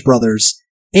estranged brothers,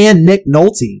 and Nick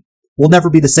Nolte will never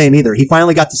be the same either. He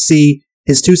finally got to see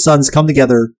his two sons come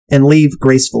together and leave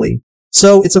gracefully.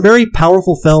 So it's a very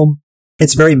powerful film.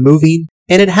 It's very moving,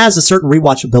 and it has a certain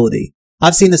rewatchability.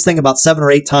 I've seen this thing about 7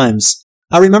 or 8 times.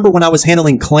 I remember when I was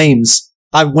handling claims,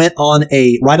 I went on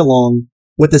a ride-along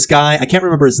with this guy. I can't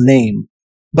remember his name,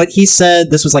 but he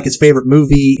said this was like his favorite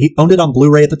movie. He owned it on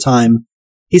Blu-ray at the time.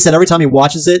 He said every time he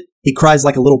watches it, he cries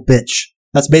like a little bitch.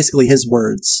 That's basically his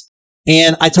words.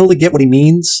 And I totally get what he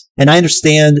means, and I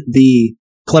understand the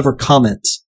clever comment.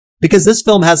 Because this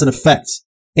film has an effect,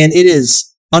 and it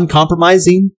is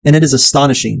uncompromising, and it is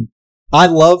astonishing. I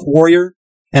love Warrior,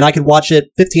 and I could watch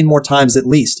it 15 more times at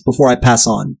least before I pass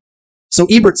on. So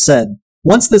Ebert said,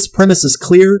 once this premise is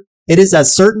clear, it is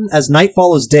as certain as night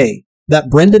follows day that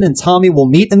Brendan and Tommy will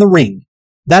meet in the ring.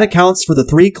 That accounts for the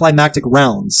 3 climactic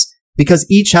rounds, because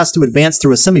each has to advance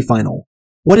through a semifinal.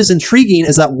 What is intriguing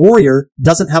is that Warrior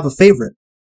doesn't have a favorite.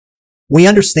 We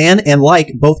understand and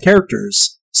like both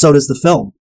characters. So does the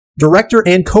film. Director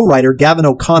and co-writer Gavin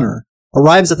O'Connor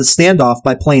arrives at the standoff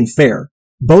by playing fair.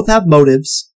 Both have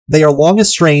motives. They are long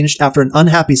estranged after an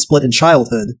unhappy split in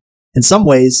childhood. In some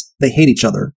ways, they hate each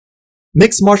other.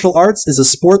 Mixed martial arts is a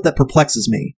sport that perplexes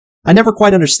me. I never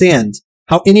quite understand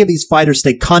how any of these fighters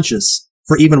stay conscious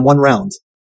for even one round.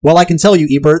 Well, I can tell you,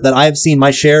 Ebert, that I have seen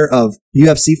my share of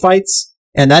UFC fights,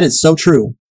 and that is so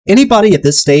true. Anybody at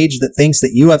this stage that thinks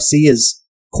that UFC is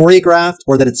choreographed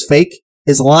or that it's fake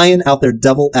is lying out their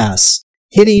devil ass.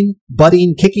 Hitting,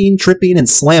 butting, kicking, tripping, and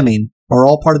slamming are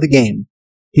all part of the game.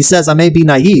 He says, I may be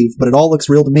naive, but it all looks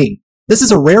real to me. This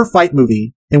is a rare fight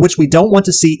movie in which we don't want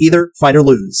to see either fighter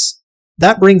lose.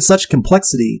 That brings such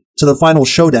complexity to the final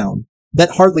showdown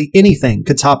that hardly anything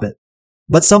could top it.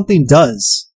 But something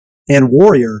does, and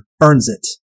Warrior earns it.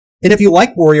 And if you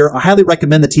like Warrior, I highly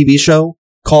recommend the TV show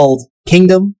called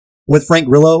Kingdom with Frank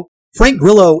Grillo. Frank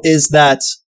Grillo is that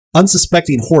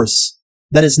unsuspecting horse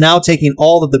that is now taking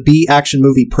all of the B action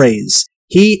movie praise.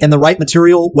 He, in the right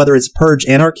material, whether it's Purge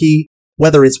Anarchy,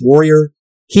 whether it's Warrior,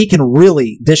 he can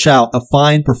really dish out a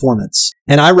fine performance.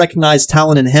 And I recognized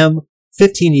talent in him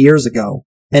 15 years ago,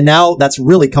 and now that's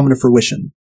really coming to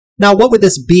fruition. Now, what would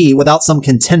this be without some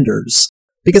contenders?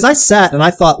 Because I sat and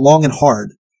I thought long and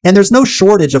hard, and there's no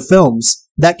shortage of films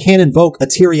that can invoke a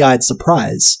teary-eyed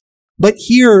surprise. But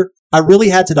here, I really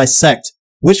had to dissect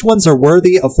which ones are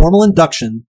worthy of formal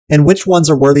induction and which ones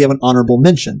are worthy of an honorable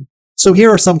mention. So here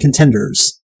are some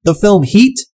contenders. The film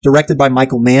Heat, directed by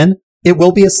Michael Mann. It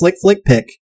will be a slick flick pick.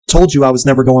 Told you I was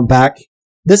never going back.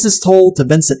 This is told to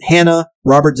Vincent Hanna.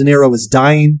 Robert De Niro is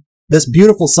dying. This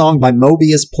beautiful song by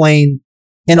Moby is playing.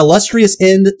 An illustrious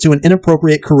end to an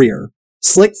inappropriate career.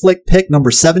 Slick flick pick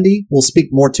number 70 will speak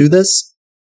more to this.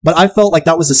 But I felt like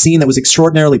that was a scene that was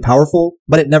extraordinarily powerful,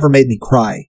 but it never made me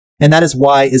cry. And that is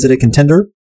why is it a contender?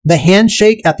 The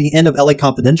handshake at the end of LA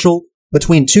Confidential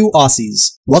between two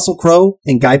Aussies, Russell Crowe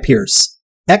and Guy Pearce.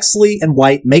 Exley and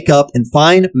White make up in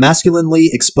fine, masculinely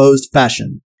exposed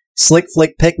fashion. Slick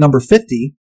flick pick number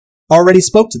 50 already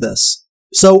spoke to this.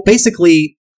 So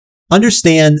basically,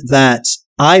 understand that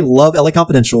I love LA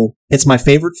Confidential. It's my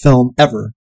favorite film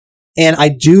ever. And I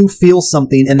do feel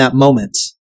something in that moment.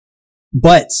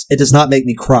 But it does not make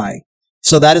me cry.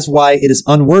 So that is why it is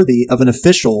unworthy of an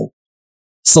official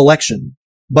selection.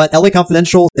 But LA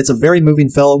Confidential, it's a very moving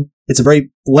film. It's a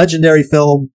very legendary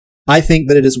film. I think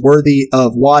that it is worthy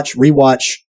of watch, rewatch,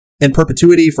 in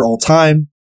perpetuity for all time.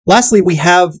 Lastly, we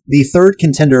have the third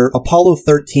contender, Apollo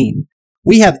 13.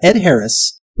 We have Ed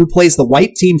Harris, who plays the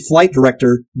White Team flight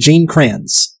director, Gene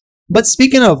Kranz. But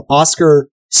speaking of Oscar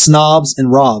snobs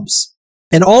and robs,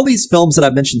 in all these films that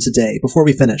I've mentioned today, before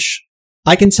we finish,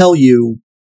 I can tell you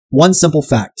one simple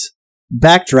fact.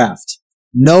 Backdraft.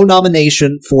 No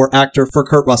nomination for actor for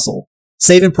Kurt Russell.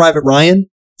 Saving Private Ryan,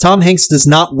 Tom Hanks does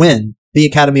not win the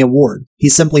Academy Award.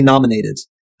 He's simply nominated.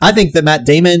 I think that Matt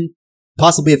Damon,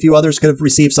 possibly a few others, could have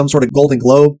received some sort of Golden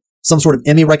Globe, some sort of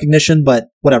Emmy recognition, but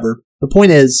whatever. The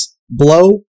point is,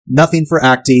 Blow, nothing for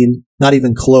acting, not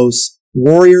even close.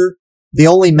 Warrior, the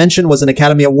only mention was an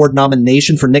Academy Award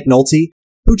nomination for Nick Nolte,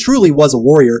 who truly was a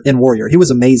warrior in Warrior. He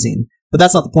was amazing. But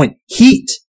that's not the point.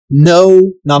 Heat,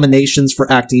 no nominations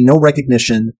for acting, no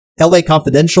recognition. LA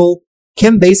Confidential,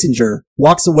 Kim Basinger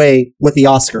walks away with the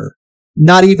Oscar.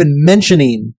 Not even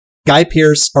mentioning Guy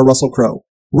Pearce or Russell Crowe.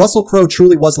 Russell Crowe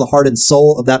truly was the heart and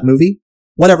soul of that movie.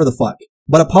 Whatever the fuck.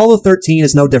 But Apollo 13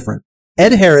 is no different.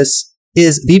 Ed Harris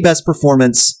is the best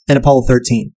performance in Apollo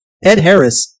 13. Ed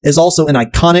Harris is also an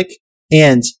iconic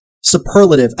and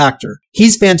superlative actor.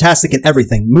 He's fantastic in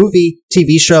everything. Movie,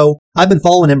 TV show. I've been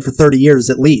following him for 30 years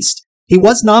at least. He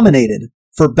was nominated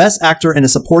for Best Actor in a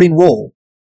Supporting Role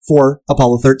for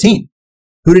Apollo 13.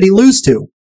 Who did he lose to?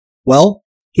 Well,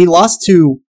 he lost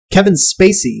to Kevin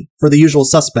Spacey for The Usual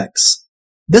Suspects.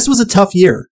 This was a tough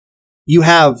year. You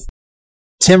have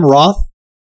Tim Roth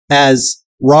as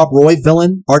Rob Roy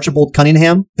villain, Archibald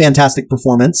Cunningham, fantastic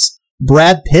performance.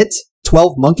 Brad Pitt,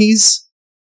 12 Monkeys,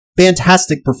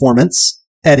 fantastic performance.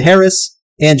 Ed Harris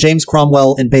and James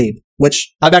Cromwell in Babe,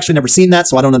 which I've actually never seen that,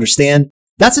 so I don't understand.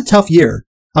 That's a tough year.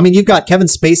 I mean, you've got Kevin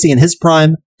Spacey in his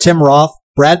prime, Tim Roth,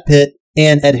 Brad Pitt,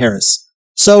 and Ed Harris.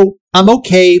 So I'm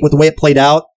okay with the way it played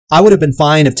out. I would have been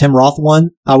fine if Tim Roth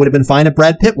won. I would have been fine if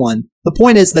Brad Pitt won. The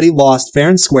point is that he lost fair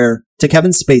and square to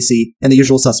Kevin Spacey and The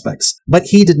Usual Suspects. But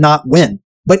he did not win.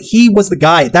 But he was the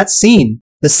guy. That scene,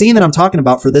 the scene that I'm talking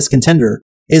about for this contender,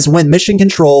 is when Mission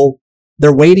Control,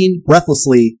 they're waiting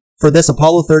breathlessly for this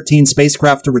Apollo 13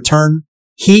 spacecraft to return.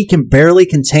 He can barely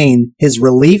contain his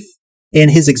relief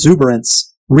and his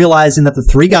exuberance, realizing that the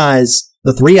three guys,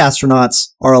 the three astronauts,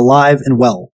 are alive and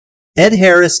well. Ed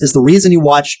Harris is the reason you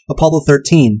watch Apollo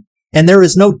 13, and there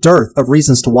is no dearth of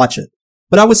reasons to watch it.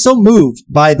 But I was so moved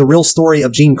by the real story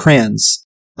of Gene Kranz.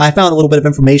 I found a little bit of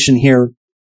information here.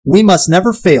 We Must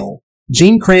Never Fail,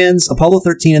 Gene Kranz, Apollo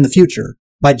 13 in the Future,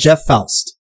 by Jeff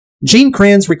Faust. Gene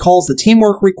Kranz recalls the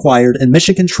teamwork required in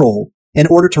mission control in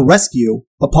order to rescue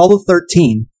Apollo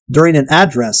 13 during an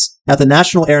address at the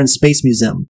National Air and Space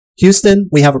Museum. Houston,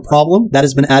 we have a problem that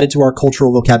has been added to our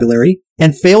cultural vocabulary,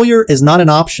 and failure is not an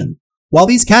option. While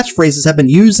these catchphrases have been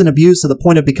used and abused to the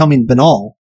point of becoming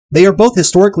banal, they are both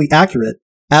historically accurate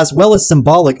as well as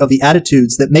symbolic of the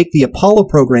attitudes that make the Apollo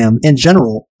program in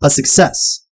general a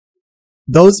success.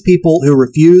 Those people who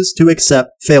refuse to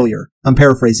accept failure. I'm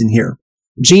paraphrasing here.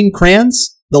 Gene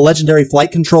Kranz, the legendary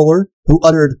flight controller who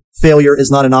uttered failure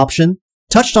is not an option,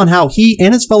 touched on how he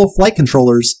and his fellow flight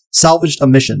controllers salvaged a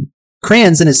mission.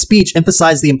 Kranz in his speech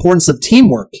emphasized the importance of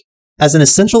teamwork as an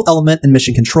essential element in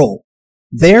mission control.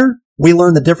 There, we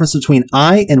learn the difference between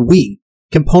I and we,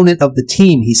 component of the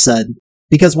team, he said,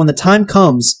 because when the time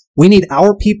comes, we need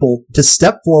our people to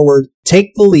step forward,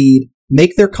 take the lead,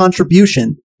 make their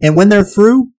contribution, and when they're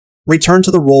through, return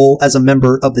to the role as a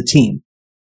member of the team.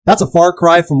 That's a far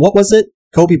cry from, what was it?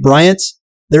 Kobe Bryant?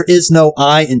 There is no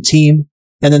I in team.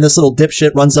 And then this little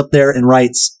dipshit runs up there and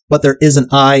writes, but there is an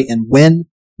I in win.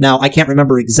 Now, I can't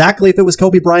remember exactly if it was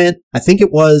Kobe Bryant. I think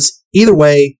it was. Either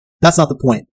way, that's not the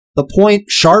point. The point,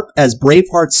 sharp as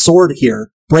Braveheart's sword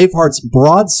here, Braveheart's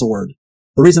broadsword.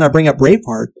 The reason I bring up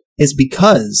Braveheart is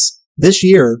because this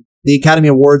year, the Academy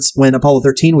Awards, when Apollo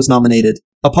 13 was nominated,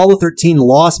 Apollo 13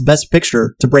 lost Best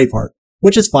Picture to Braveheart,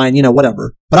 which is fine,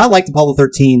 whatever. But I liked Apollo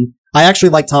 13. I actually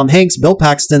liked Tom Hanks, Bill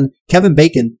Paxton, Kevin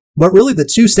Bacon, but really the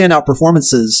two standout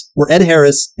performances were Ed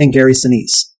Harris and Gary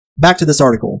Sinise. Back to this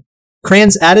article.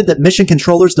 Kranz added that mission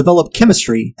controllers develop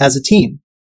chemistry as a team.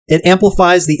 It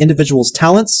amplifies the individual's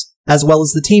talents as well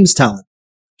as the team's talent.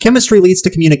 Chemistry leads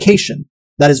to communication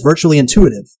that is virtually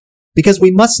intuitive, because we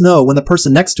must know when the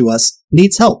person next to us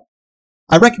needs help.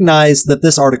 I recognize that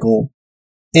this article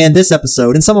and this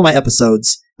episode and some of my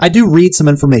episodes, I do read some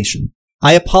information.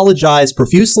 I apologize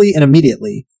profusely and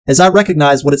immediately as I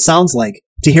recognize what it sounds like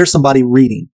to hear somebody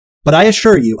reading. But I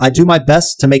assure you, I do my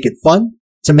best to make it fun,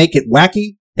 to make it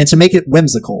wacky, and to make it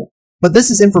whimsical. But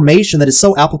this is information that is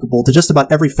so applicable to just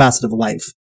about every facet of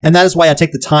life. And that is why I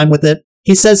take the time with it.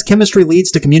 He says chemistry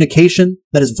leads to communication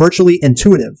that is virtually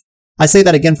intuitive. I say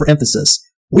that again for emphasis.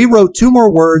 We wrote 2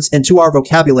 more words into our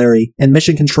vocabulary in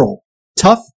mission control.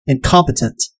 Tough and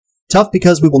competent. Tough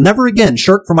because we will never again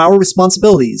shirk from our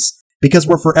responsibilities, because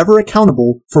we're forever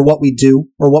accountable for what we do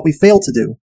or what we fail to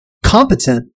do.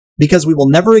 Competent because we will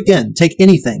never again take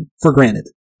anything for granted.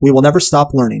 We will never stop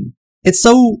learning. It's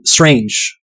so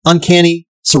strange, uncanny,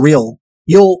 surreal.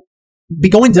 You'll be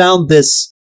going down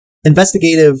this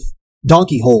investigative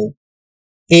donkey hole,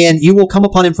 and you will come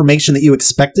upon information that you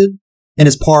expected and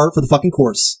is par for the fucking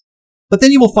course. But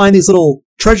then you will find these little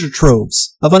treasure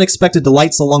troves of unexpected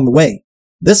delights along the way.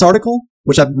 This article,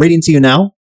 which I'm reading to you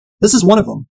now, this is one of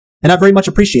them, and I very much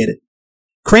appreciate it.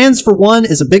 Kranz, for one,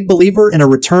 is a big believer in a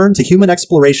return to human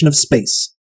exploration of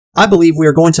space. I believe we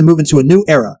are going to move into a new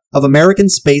era of American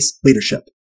space leadership.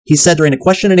 He said during a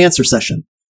question and answer session,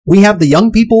 we have the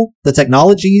young people, the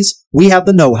technologies, we have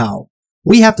the know-how.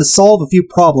 We have to solve a few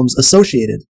problems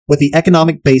associated with the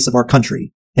economic base of our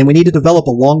country, and we need to develop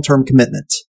a long-term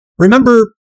commitment.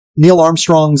 Remember Neil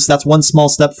Armstrong's That's One Small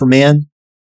Step for Man?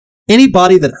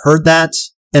 Anybody that heard that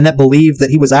and that believed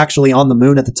that he was actually on the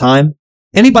moon at the time,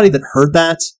 anybody that heard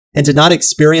that and did not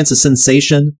experience a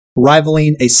sensation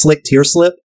rivaling a slick tear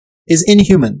slip is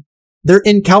inhuman. They're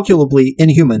incalculably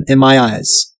inhuman in my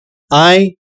eyes.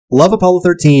 I love Apollo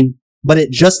 13, but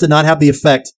it just did not have the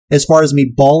effect as far as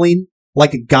me bawling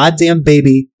like a goddamn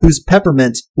baby whose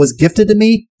peppermint was gifted to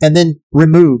me and then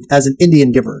removed as an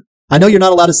Indian giver. I know you're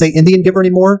not allowed to say Indian giver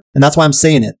anymore, and that's why I'm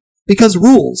saying it. Because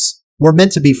rules were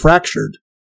meant to be fractured.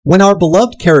 When our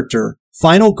beloved character,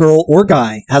 final girl or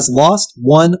guy, has lost,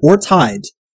 won, or tied,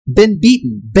 been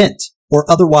beaten, bent, or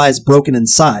otherwise broken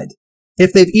inside,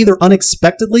 if they've either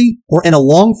unexpectedly or in a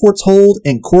long foretold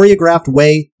and choreographed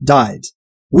way died,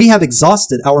 we have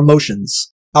exhausted our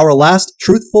emotions. Our last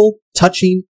truthful,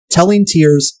 touching, telling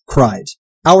tears cried.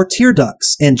 Our tear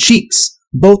ducts and cheeks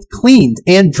both cleaned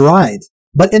and dried.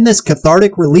 But in this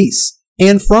cathartic release,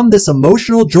 and from this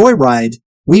emotional joyride,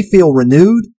 we feel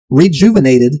renewed,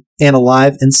 rejuvenated, and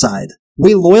alive inside.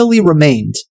 We loyally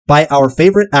remained by our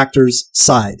favorite actor's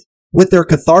side. With their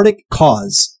cathartic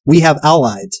cause, we have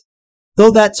allied.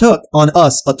 Though that took on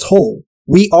us a toll,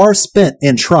 we are spent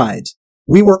and tried.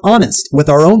 We were honest with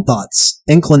our own thoughts,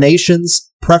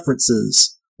 inclinations,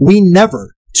 preferences. We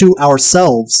never to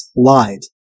ourselves lied.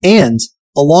 And,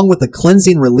 along with the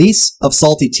cleansing release of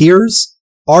salty tears,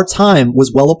 our time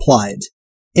was well applied.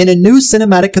 In a new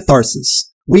cinematic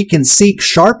catharsis, we can seek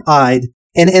sharp-eyed,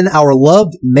 and in our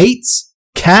loved mates,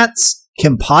 cats,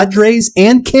 compadres,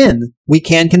 and kin, we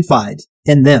can confide.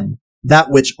 in them, that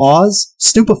which awes,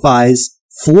 stupefies,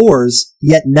 floors,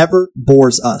 yet never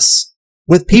bores us.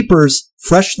 With Peeper's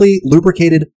freshly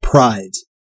lubricated pride.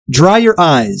 Dry your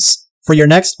eyes for your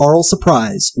next oral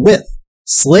surprise with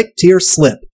Slick Tear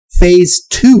Slip, Phase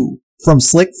 2, from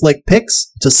Slick Flick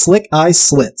Picks to Slick Eye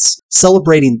Slits,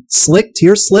 celebrating Slick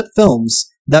Tear Slip films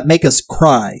that make us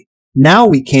cry. Now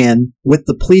we can, with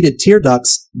Depleted tear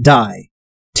ducts, die.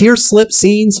 Tear Slip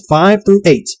Scenes 5 through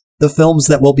 8, the films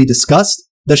that will be discussed,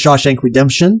 The Shawshank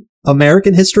Redemption,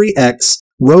 American History X,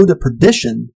 Road to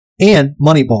Perdition, and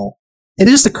Moneyball. It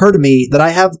just occurred to me that I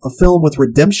have a film with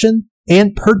redemption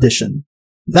and perdition.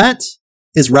 That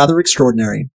is rather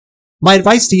extraordinary. My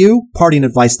advice to you, parting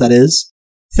advice that is,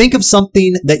 think of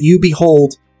something that you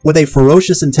behold with a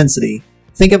ferocious intensity.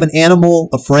 Think of an animal,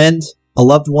 a friend, a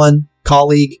loved one,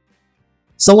 colleague,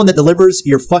 someone that delivers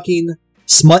your fucking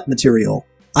smut material.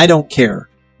 I don't care.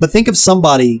 But think of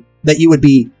somebody that you would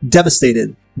be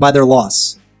devastated by their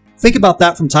loss. Think about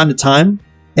that from time to time,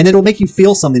 and it'll make you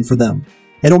feel something for them.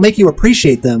 It'll make you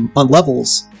appreciate them on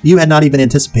levels you had not even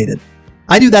anticipated.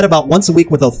 I do that about once a week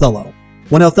with Othello.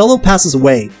 When Othello passes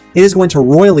away, it is going to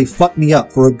royally fuck me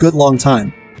up for a good long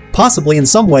time. Possibly, in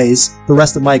some ways, the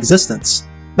rest of my existence.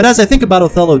 But as I think about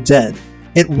Othello dead,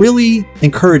 it really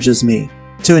encourages me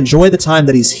to enjoy the time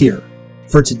that he's here.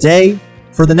 For today,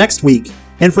 for the next week,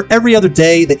 and for every other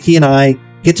day that he and I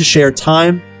get to share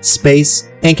time, space,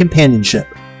 and companionship.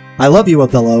 I love you,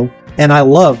 Othello, and I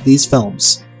love these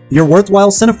films. Your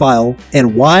worthwhile cinephile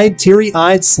and wide,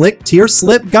 teary-eyed, slick tear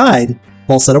slip guide,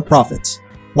 Falsetto Prophet.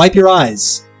 Wipe your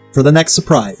eyes for the next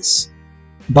surprise.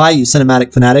 Bye, you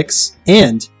cinematic fanatics,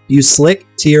 and you slick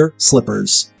tear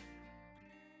slippers.